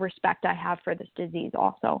high respect I have for this disease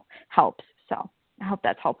also helps. So I hope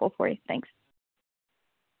that's helpful for you. Thanks.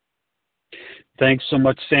 Thanks so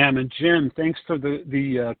much, Sam. And Jim, thanks for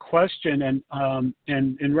the question. And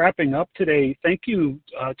in wrapping up today, thank you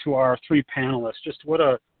to our three panelists. Just what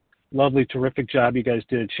a lovely, terrific job you guys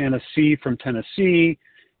did. Shanna C. from Tennessee,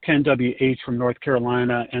 Ken W.H. from North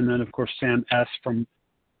Carolina, and then, of course, Sam S. from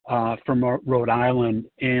Rhode Island.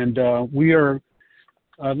 And we are,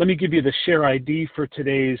 let me give you the share ID for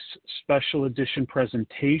today's special edition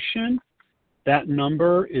presentation. That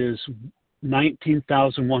number is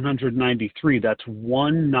 19,193. That's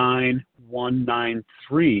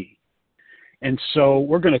 19193. And so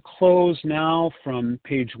we're going to close now from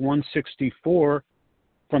page 164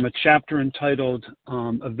 from a chapter entitled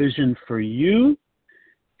A Vision for You.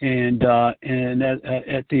 And at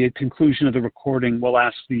the conclusion of the recording, we'll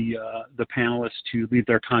ask the panelists to leave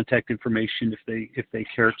their contact information if they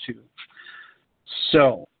care to.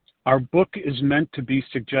 So our book is meant to be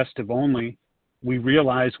suggestive only. We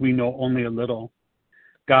realize we know only a little.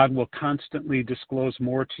 God will constantly disclose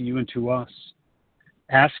more to you and to us.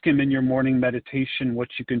 Ask him in your morning meditation what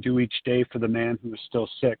you can do each day for the man who is still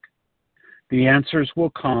sick. The answers will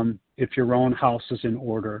come if your own house is in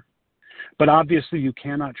order. But obviously you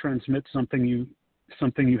cannot transmit something you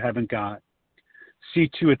haven't got. See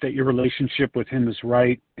to it that your relationship with him is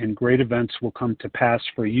right, and great events will come to pass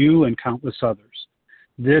for you and countless others.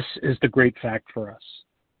 This is the great fact for us.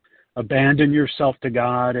 Abandon yourself to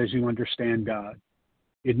God as you understand God.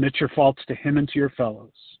 Admit your faults to him and to your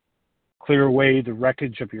fellows. Clear away the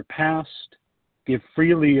wreckage of your past. Give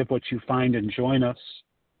freely of what you find and join us.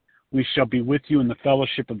 We shall be with you in the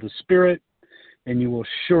fellowship of the Spirit, and you will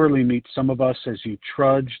surely meet some of us as you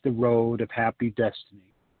trudge the road of happy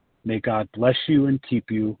destiny. May God bless you and keep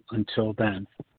you until then.